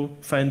to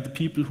find the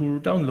people who are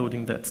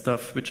downloading that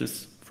stuff, which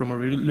is, from a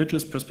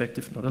religious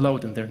perspective, not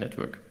allowed in their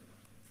network.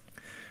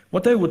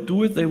 What they would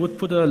do is they would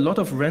put a lot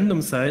of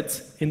random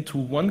sites into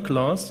one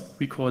class,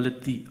 we call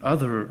it the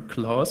other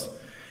class,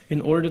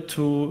 in order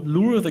to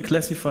lure the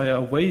classifier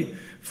away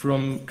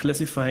from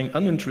classifying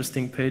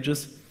uninteresting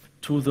pages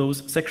to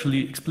those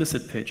sexually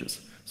explicit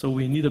pages. So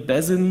we need a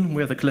basin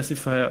where the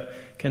classifier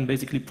can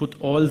basically put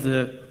all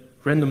the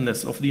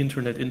randomness of the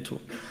internet into.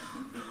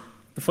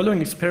 The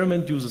following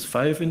experiment uses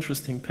 5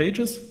 interesting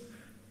pages,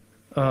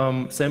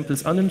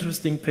 samples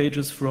uninteresting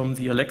pages from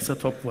the Alexa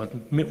top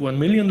 1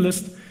 million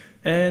list,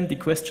 and the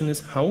question is,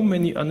 how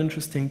many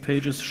uninteresting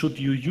pages should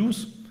you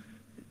use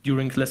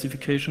during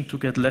classification to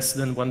get less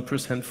than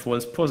 1%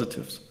 false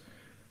positives?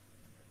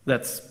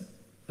 That's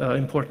an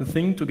important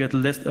thing, to get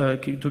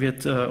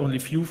only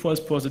few false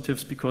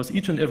positives, because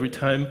each and every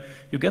time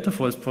you get a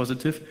false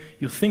positive,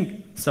 you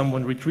think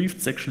someone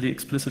retrieved sexually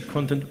explicit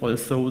content,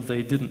 although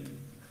they didn't.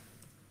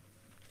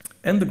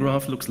 And the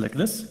graph looks like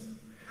this.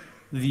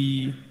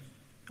 The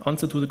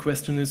answer to the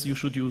question is you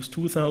should use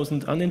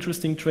 2,000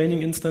 uninteresting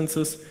training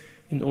instances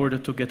in order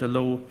to get a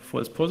low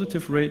false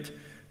positive rate,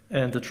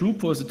 and the true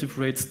positive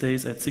rate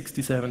stays at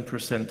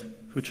 67%,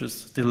 which is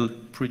still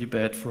pretty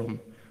bad from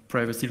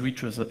privacy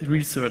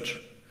research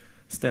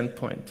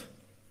standpoint.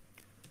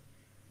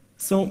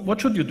 So what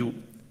should you do?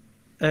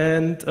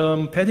 And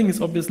padding is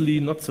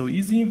obviously not so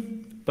easy,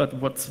 but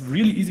what's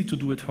really easy to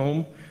do at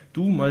home,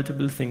 do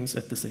multiple things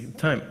at the same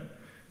time.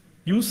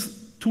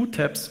 Use 2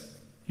 tabs,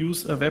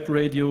 use a web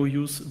radio,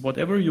 use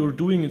whatever you're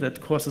doing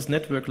that causes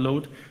network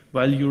load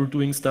while you're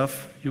doing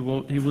stuff you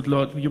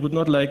would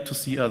not like to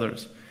see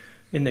others.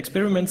 In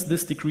experiments,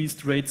 this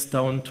decreased rates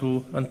down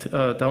to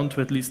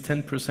at least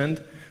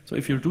 10%. So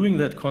if you're doing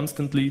that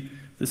constantly,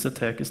 this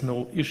attack is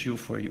no issue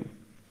for you.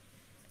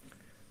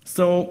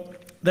 So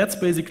that's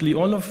basically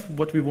all of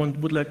what we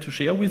would like to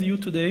share with you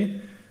today.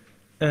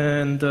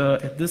 And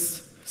at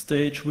this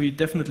stage, we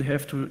definitely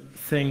have to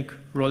thank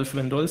Rolf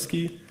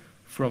Wendolski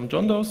from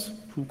Jondos,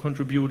 who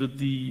contributed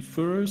the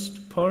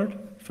first part,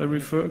 if I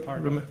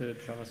remember. The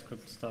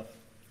JavaScript stuff.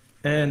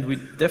 And we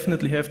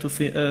definitely have to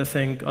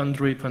thank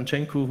Andrei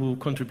Panchenko, who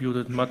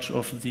contributed much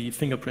of the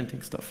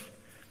fingerprinting stuff.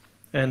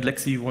 And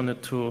Lexi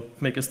wanted to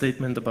make a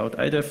statement about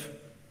IDEF.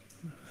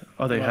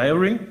 Are they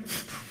hiring?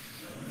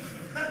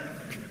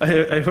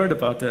 I heard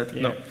about that.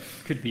 Yeah, no.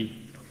 Could be.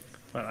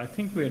 Well, I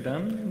think we're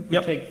done.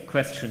 Yep. Take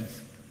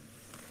questions.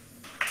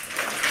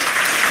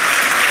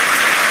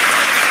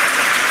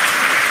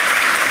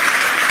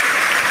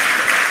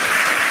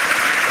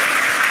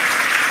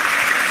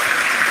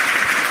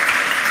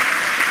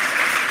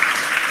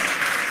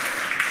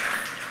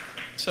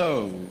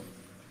 So,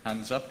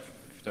 hands up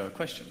if there are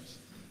questions.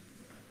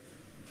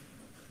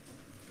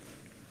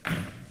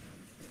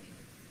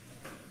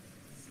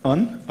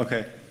 On?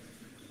 Okay.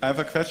 I have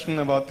a question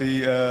about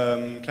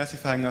the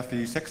classifying of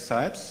the sex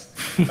types.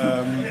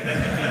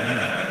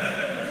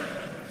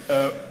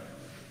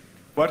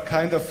 What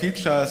kind of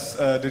features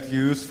did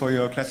you use for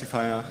your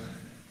classifier?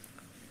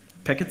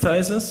 Packet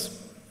sizes,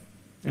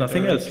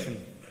 nothing else.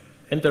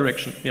 And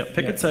direction. Yeah,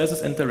 packet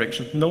sizes and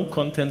direction. No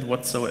content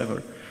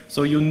whatsoever.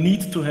 So you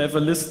need to have a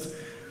list.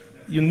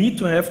 You need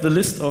to have the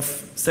list of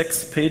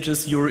sex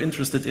pages you're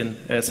interested in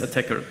as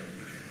attacker.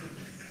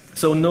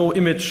 So no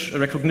image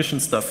recognition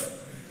stuff.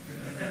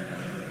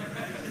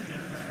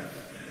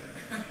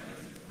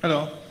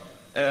 Hello.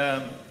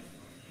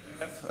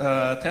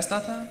 Test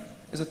data?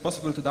 Is it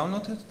possible to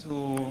download it?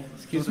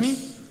 Excuse me?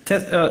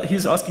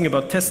 He's asking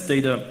about test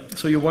data.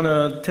 So you want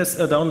to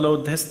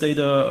download test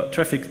data,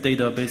 traffic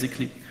data,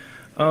 basically.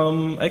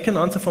 I can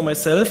answer for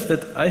myself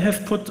that I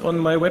have put on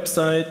my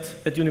website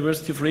at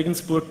University of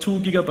Regensburg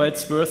 2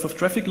 gigabytes worth of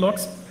traffic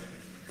logs.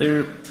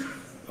 They're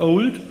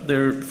old.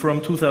 They're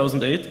from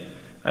 2008.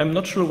 I'm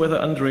not sure whether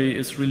Andrei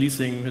is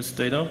releasing his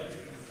data.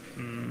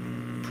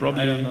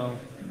 Probably. I don't know.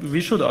 We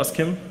should ask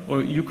him,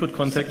 or you could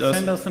contact us.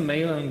 Send us a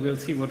mail and we'll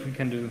see what we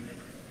can do.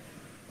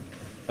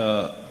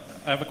 I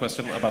have a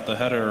question about the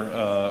header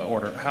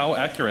order. How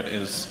accurate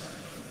is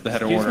the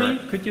header order?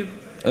 Excuse me? Could you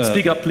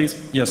speak up, please?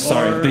 Yes,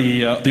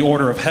 sorry. The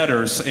order of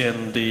headers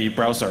in the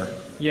browser.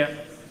 Yeah.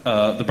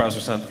 The browser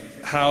sent.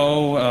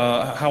 How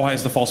high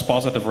is the false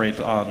positive rate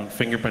on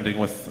fingerprinting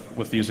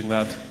with using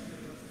that?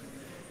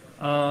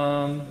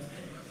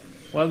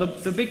 Well,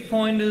 the big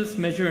point is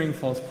measuring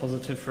false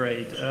positive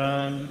rate.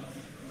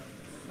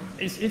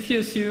 If you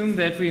assume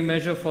that we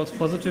measure false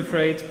positive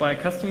rates by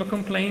customer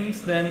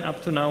complaints, then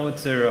up to now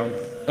it's 0.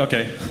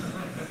 Okay.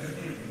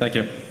 Thank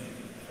you.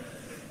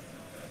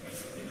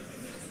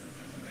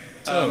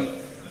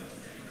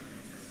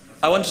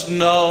 I want to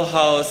know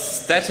how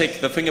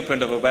static the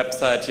fingerprint of a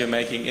website you're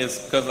making is,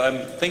 because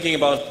I'm thinking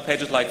about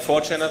pages like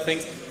 4chan or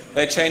things.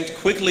 They change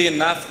quickly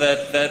enough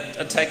that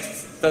a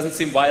text doesn't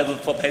seem viable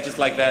for pages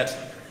like that.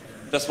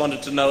 Just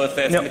wanted to know if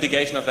there's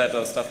mitigation of that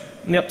or stuff.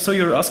 Yep, so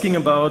you're asking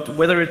about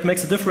whether it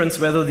makes a difference,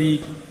 whether the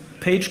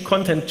page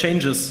content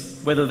changes,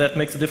 whether that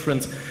makes a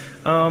difference.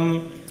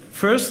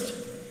 First,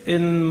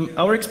 in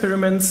our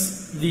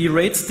experiments, the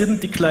rates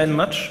didn't decline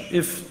much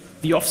if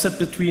the offset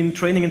between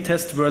training and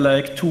test were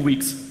like 2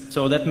 weeks.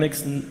 So that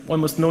makes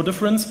almost no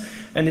difference.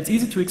 And it's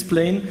easy to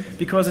explain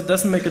because it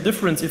doesn't make a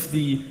difference if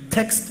the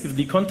text, if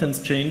the contents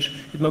change.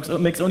 It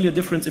makes only a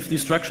difference if the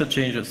structure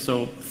changes.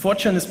 So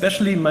 4chan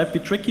especially might be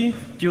tricky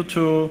due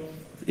to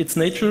its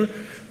nature,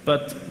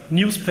 but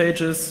news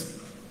pages,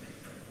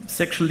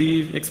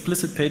 sexually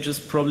explicit pages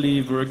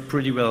probably work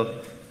pretty well.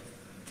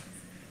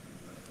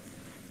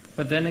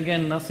 But then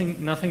again,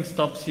 nothing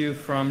stops you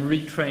from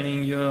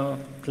retraining your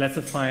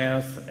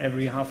classifiers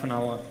every half an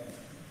hour.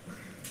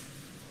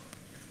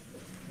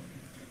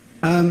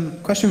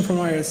 Question from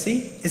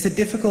IRC. Is it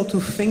difficult to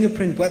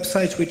fingerprint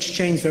websites which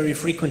change very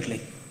frequently?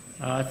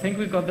 I think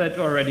we got that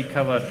already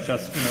covered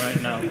just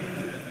right now.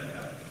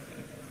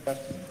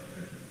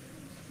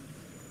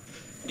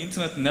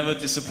 Internet never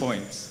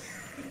disappoints.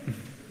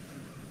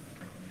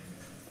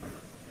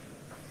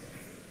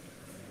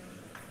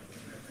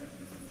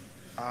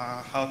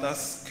 How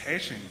does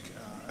caching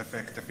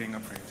affect the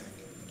fingerprinting?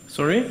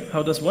 Sorry,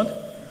 how does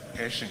what?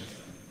 Caching.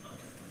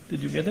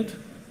 Did you get it?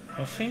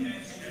 Caching?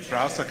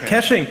 Browser caching.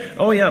 Caching,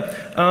 oh yeah.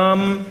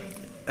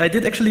 I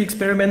did actually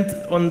experiment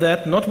on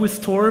that, not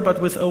with Tor, but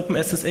with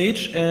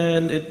OpenSSH,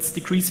 and it's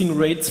decreasing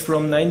rates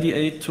from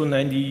 98 to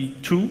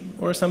 92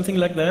 or something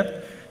like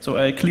that. So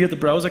I cleared the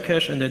browser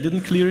cache and I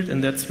didn't clear it,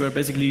 and that's where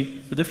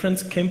basically the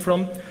difference came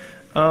from.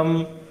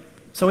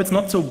 So it's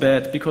not so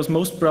bad, because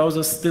most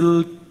browsers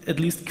still at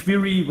least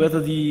query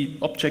whether the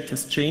object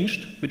has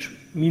changed, which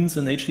means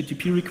an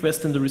HTTP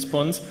request in the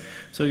response.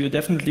 So you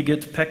definitely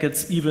get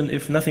packets even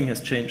if nothing has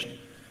changed,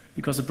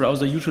 because the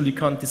browser usually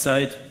can't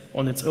decide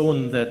on its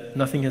own that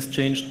nothing has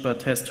changed,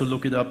 but has to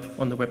look it up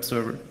on the web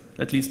server.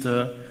 At least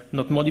a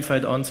not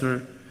modified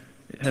answer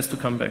has to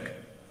come back.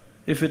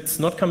 If it's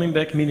not coming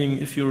back, meaning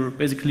if you're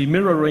basically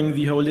mirroring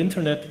the whole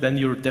internet, then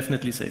you're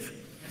definitely safe.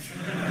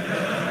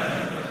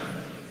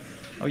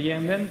 Oh yeah,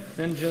 and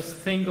then just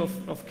think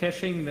of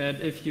caching,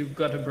 that if you've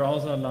got a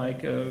browser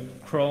like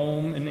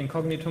Chrome in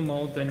incognito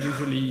mode, then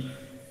usually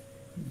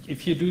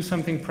if you do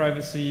something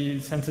privacy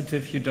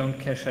sensitive, you don't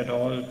cache at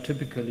all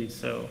typically,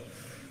 so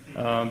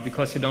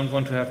because you don't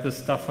want to have this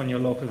stuff on your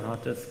local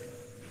hard disk.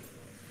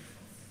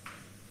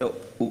 So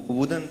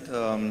wouldn't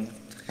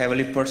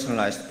heavily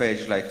personalized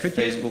page like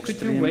Facebook Could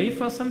stream... you wait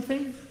for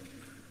something?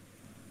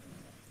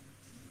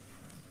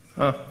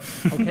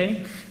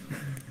 Okay.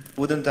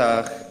 Wouldn't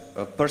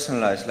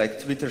personalized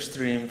like Twitter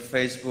stream,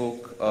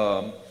 Facebook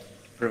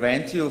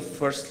prevent you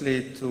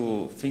firstly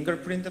to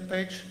fingerprint the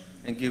page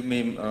and give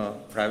me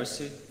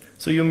privacy?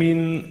 So you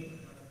mean,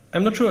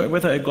 I'm not sure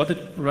whether I got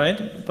it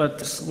right,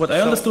 but what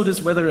I understood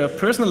is whether a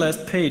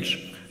personalized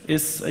page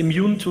is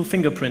immune to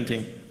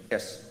fingerprinting.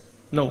 Yes.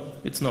 No,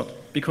 it's not,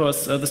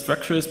 because the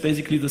structure is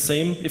basically the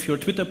same. If your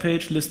Twitter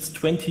page lists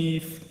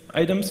 20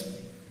 items,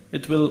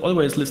 it will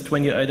always list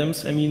 20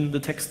 items. I mean, the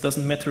text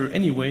doesn't matter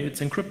anyway,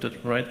 it's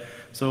encrypted, right?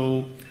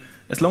 So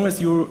as long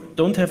as you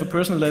don't have a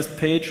personalized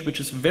page which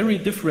is very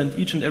different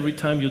each and every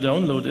time you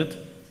download it,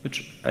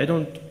 which I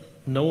don't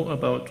know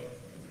about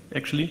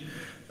actually,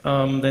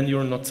 then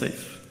you're not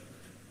safe.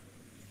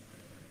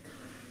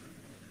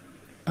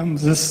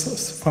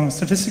 This, from a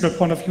statistical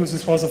point of view,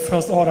 this was a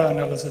first order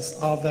analysis.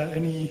 Are there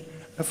any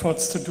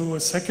efforts to do a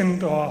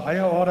second or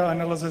higher order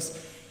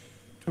analysis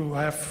to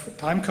have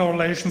time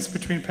correlations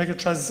between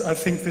packet sizes? I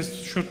think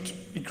this should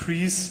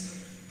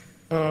increase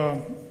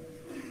or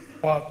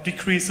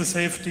decrease the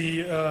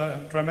safety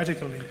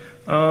dramatically.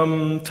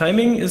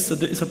 Timing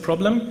is a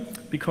problem,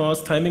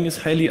 because timing is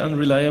highly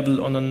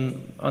unreliable on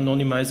an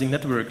anonymizing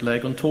network.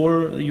 Like on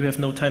Tor, you have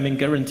no timing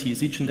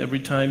guarantees. Each and every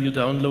time you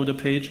download a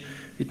page,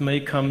 it may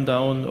come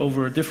down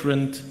over a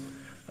different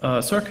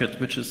circuit,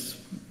 which is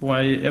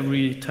why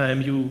every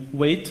time you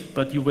wait,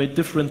 but you wait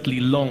differently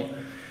long.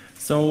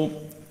 So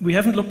we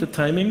haven't looked at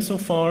timing so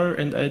far,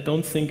 and I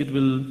don't think it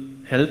will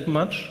help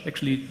much.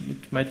 Actually,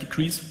 it might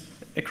decrease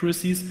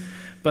accuracies.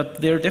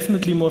 But there are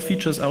definitely more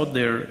features out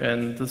there,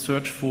 and the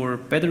search for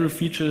better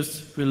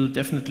features will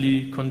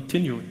definitely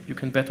continue. You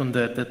can bet on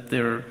that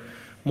there are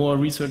more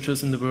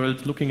researchers in the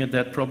world looking at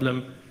that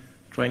problem,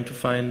 trying to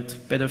find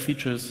better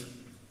features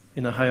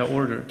in a higher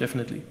order,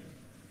 definitely.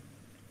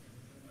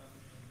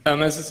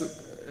 Can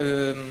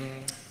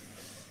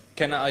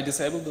I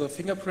disable the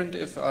fingerprint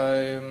if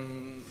I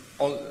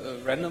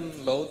random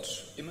load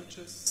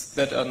images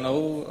that are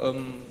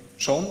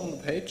shown on the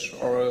page,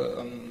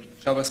 or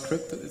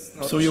JavaScript is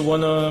not? So you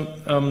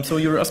wanna, so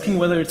you're asking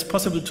whether it's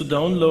possible to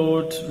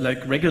download,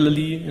 like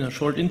regularly, in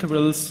short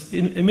intervals,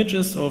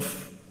 images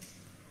of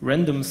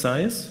random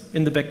size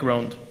in the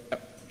background.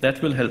 Yep.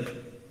 That will help,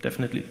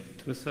 definitely.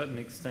 To a certain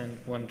extent,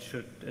 one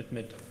should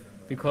admit.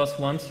 Because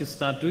once you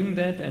start doing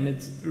that and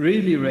it's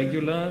really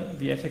regular,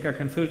 the attacker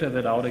can filter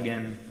that out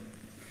again.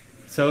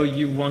 So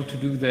you want to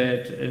do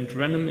that in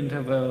random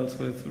intervals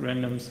with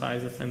random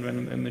sizes and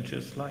random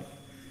images. Like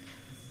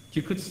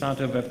you could start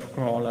a web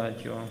crawler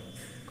at your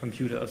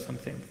computer or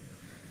something.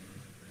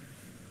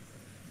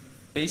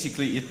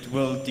 Basically, it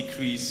will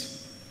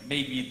decrease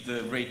maybe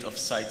the rate of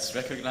sites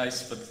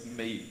recognized, but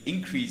may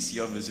increase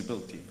your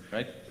visibility,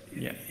 right?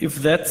 Yeah. If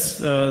that's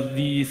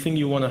the thing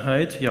you want to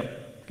hide, yeah.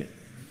 Okay.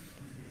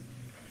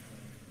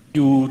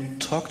 You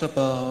talked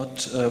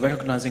about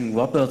recognizing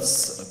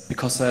robots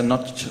because they're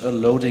not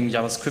loading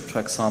JavaScript, for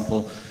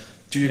example.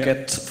 Do you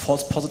get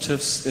false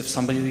positives if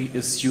somebody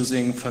is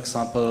using, for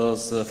example,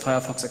 the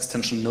Firefox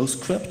extension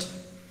NoScript?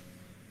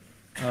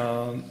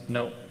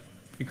 No,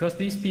 because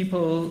these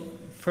people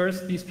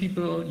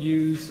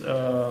use,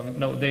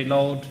 they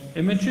load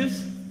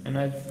images,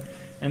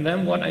 and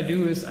then what I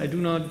do is I do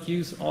not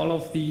use all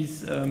of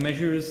these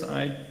measures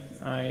I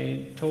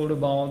told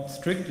about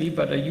strictly,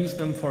 but I use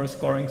them for a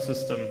scoring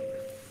system.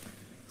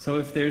 So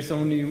if there's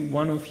only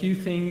one or few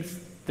things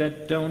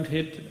that don't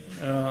hit,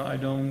 I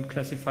don't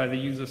classify the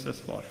users as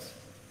bots.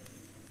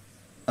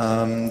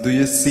 Do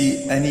you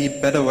see any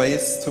better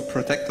ways to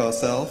protect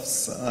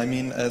ourselves? I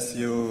mean, as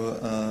you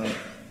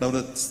know,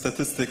 that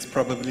statistics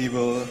probably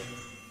will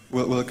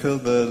kill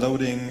the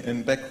loading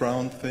in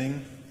background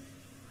thing.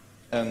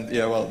 And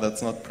yeah, well,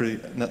 that's not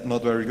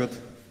very good.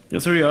 Yeah,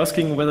 so you're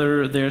asking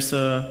whether there's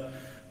a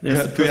do you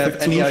have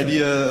any solution?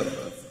 idea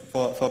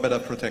for better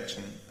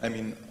protection? I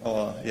mean,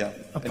 or yeah.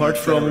 Apart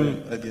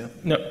from idea?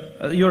 No,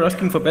 you're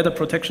asking for better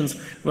protections.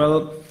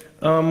 Well,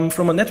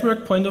 from a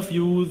network point of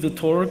view, the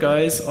Tor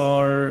guys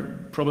are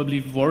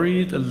probably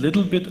worried a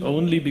little bit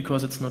only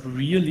because it's not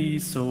really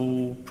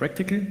so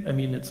practical. I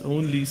mean, it's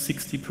only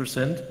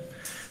 60%.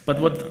 But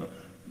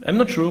I'm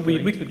not sure. To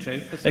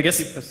JPEG, I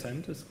guess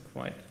 50% is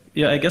quite.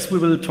 Yeah, I guess we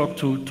will talk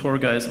to Tor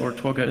guys, or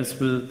Tor guys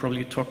will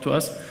probably talk to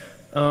us.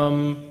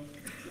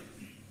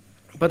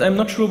 But I'm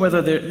not sure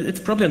whether it's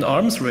probably an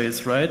arms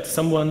race, right?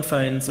 Someone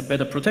finds a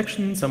better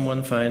protection,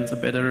 someone finds a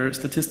better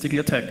statistical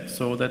attack.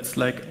 So that's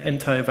like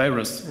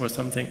antivirus or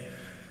something.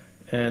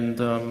 And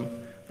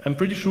I'm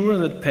pretty sure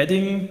that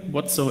padding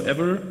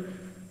whatsoever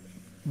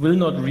will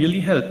not really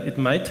help. It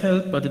might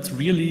help, but it's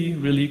really,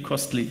 really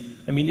costly.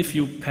 I mean, if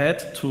you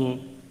pad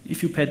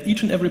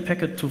each and every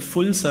packet to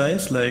full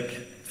size,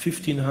 like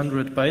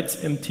 1500 bytes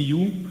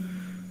MTU,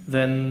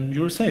 then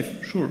you're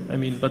safe, sure. I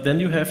mean, but then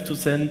you have to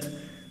send,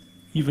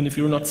 even if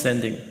you're not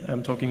sending,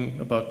 I'm talking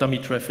about dummy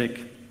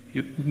traffic,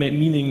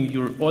 meaning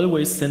you're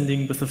always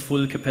sending with the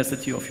full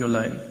capacity of your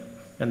line.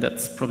 And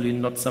that's probably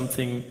not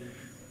something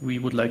we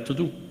would like to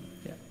do.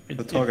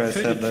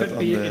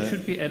 It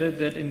should be added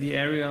that in the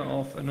area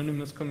of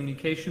anonymous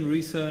communication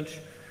research,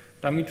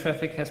 dummy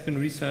traffic has been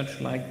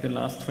researched like the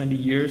last 20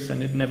 years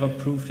and it never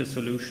proved a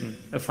solution,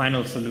 a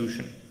final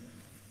solution.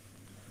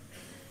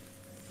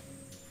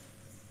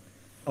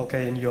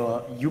 Okay, in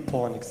your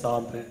YouPorn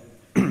example,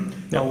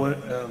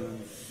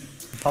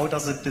 how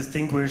does it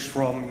distinguish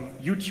from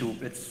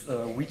YouTube? It's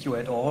video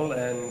at all,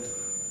 and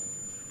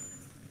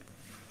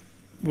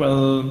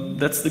well,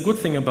 that's the good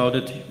thing about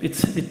it.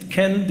 It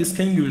can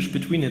distinguish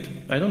between it.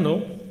 I don't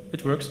know.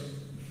 It works.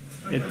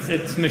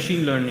 It's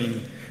machine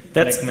learning.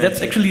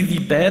 That's actually the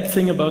bad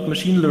thing about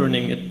machine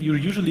learning. You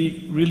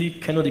usually really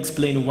cannot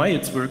explain why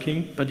it's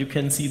working, but you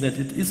can see that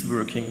it is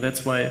working.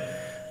 That's why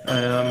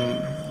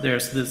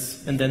there's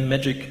this, and then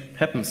magic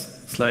happens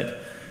slide.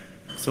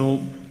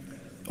 So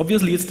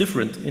obviously it's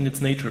different in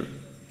its nature.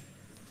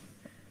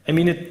 I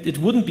mean, it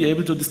wouldn't be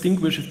able to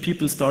distinguish if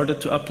people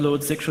started to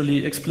upload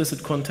sexually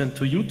explicit content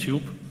to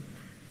YouTube,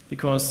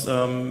 because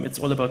it's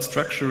all about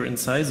structure and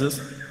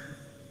sizes.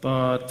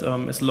 But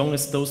as long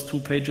as those two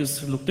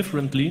pages look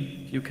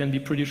differently, you can be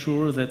pretty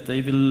sure that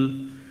they will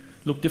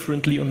look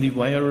differently on the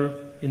wire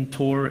in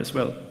Tor as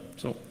well.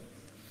 So,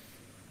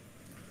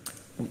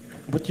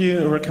 would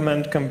you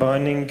recommend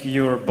combining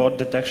your bot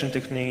detection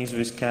techniques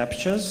with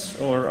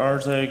captchas, or are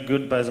they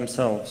good by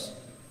themselves?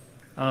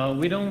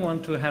 We don't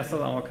want to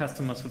hassle our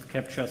customers with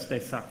captchas, they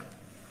suck.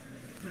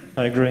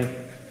 I agree.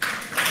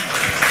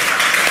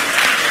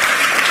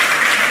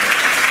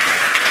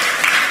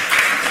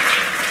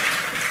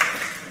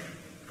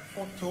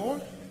 For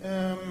Tor,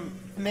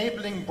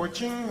 enabling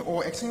bridging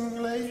or exiting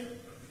relay,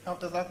 how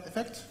does that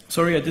affect?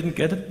 Sorry, I didn't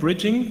get it.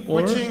 Bridging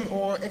or? Bridging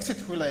or exit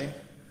relay.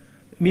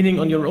 Meaning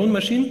on your own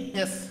machine?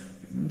 Yes.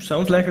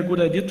 Sounds like a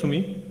good idea to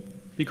me,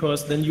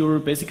 because then you're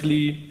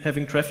basically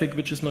having traffic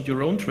which is not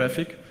your own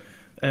traffic,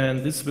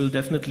 and this will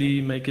definitely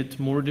make it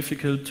more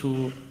difficult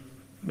to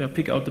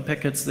pick out the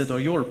packets that are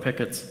your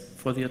packets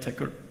for the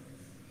attacker.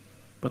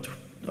 But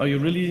are you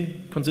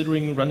really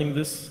considering running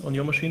this on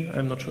your machine?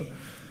 I'm not sure.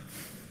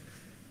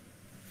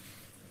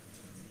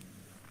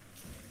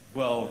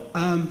 Well,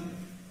 one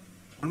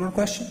more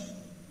question.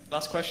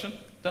 Last question,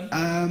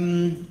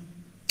 then.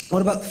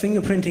 What about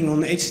fingerprinting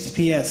on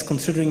HTTPS,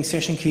 considering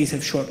session keys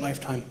have short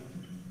lifetime?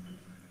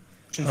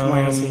 From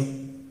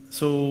IRC.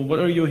 So what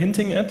are you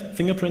hinting at?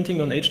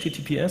 Fingerprinting on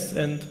HTTPS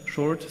and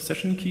short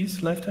session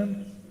keys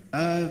lifetime?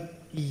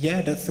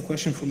 Yeah, that's the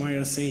question from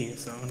IRC.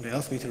 So they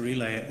asked me to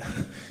relay it.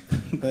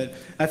 But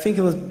I think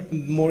it was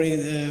more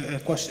a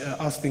question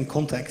asked in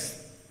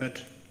context,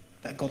 but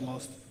that got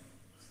lost.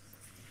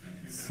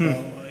 So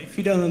if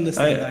you don't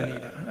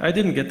understand, I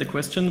didn't get the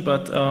question,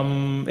 but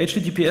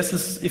HTTPS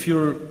is, if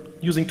you're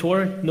using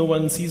Tor, no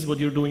one sees what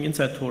you're doing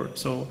inside Tor.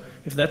 So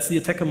if that's the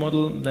attacker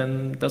model,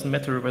 then it doesn't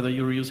matter whether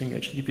you're using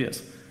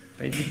HTTPS.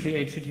 Basically,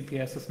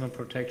 HTTPS is no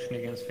protection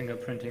against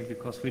fingerprinting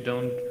because we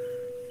don't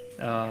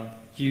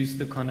use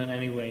the content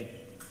anyway.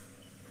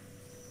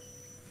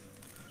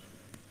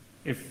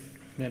 If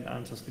that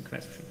answers the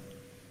question.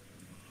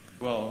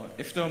 Well,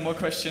 if there are more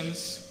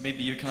questions,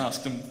 maybe you can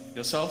ask them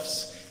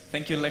yourselves.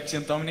 Thank you, Lexi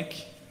and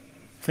Dominic.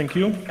 Thank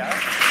you.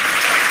 Yeah.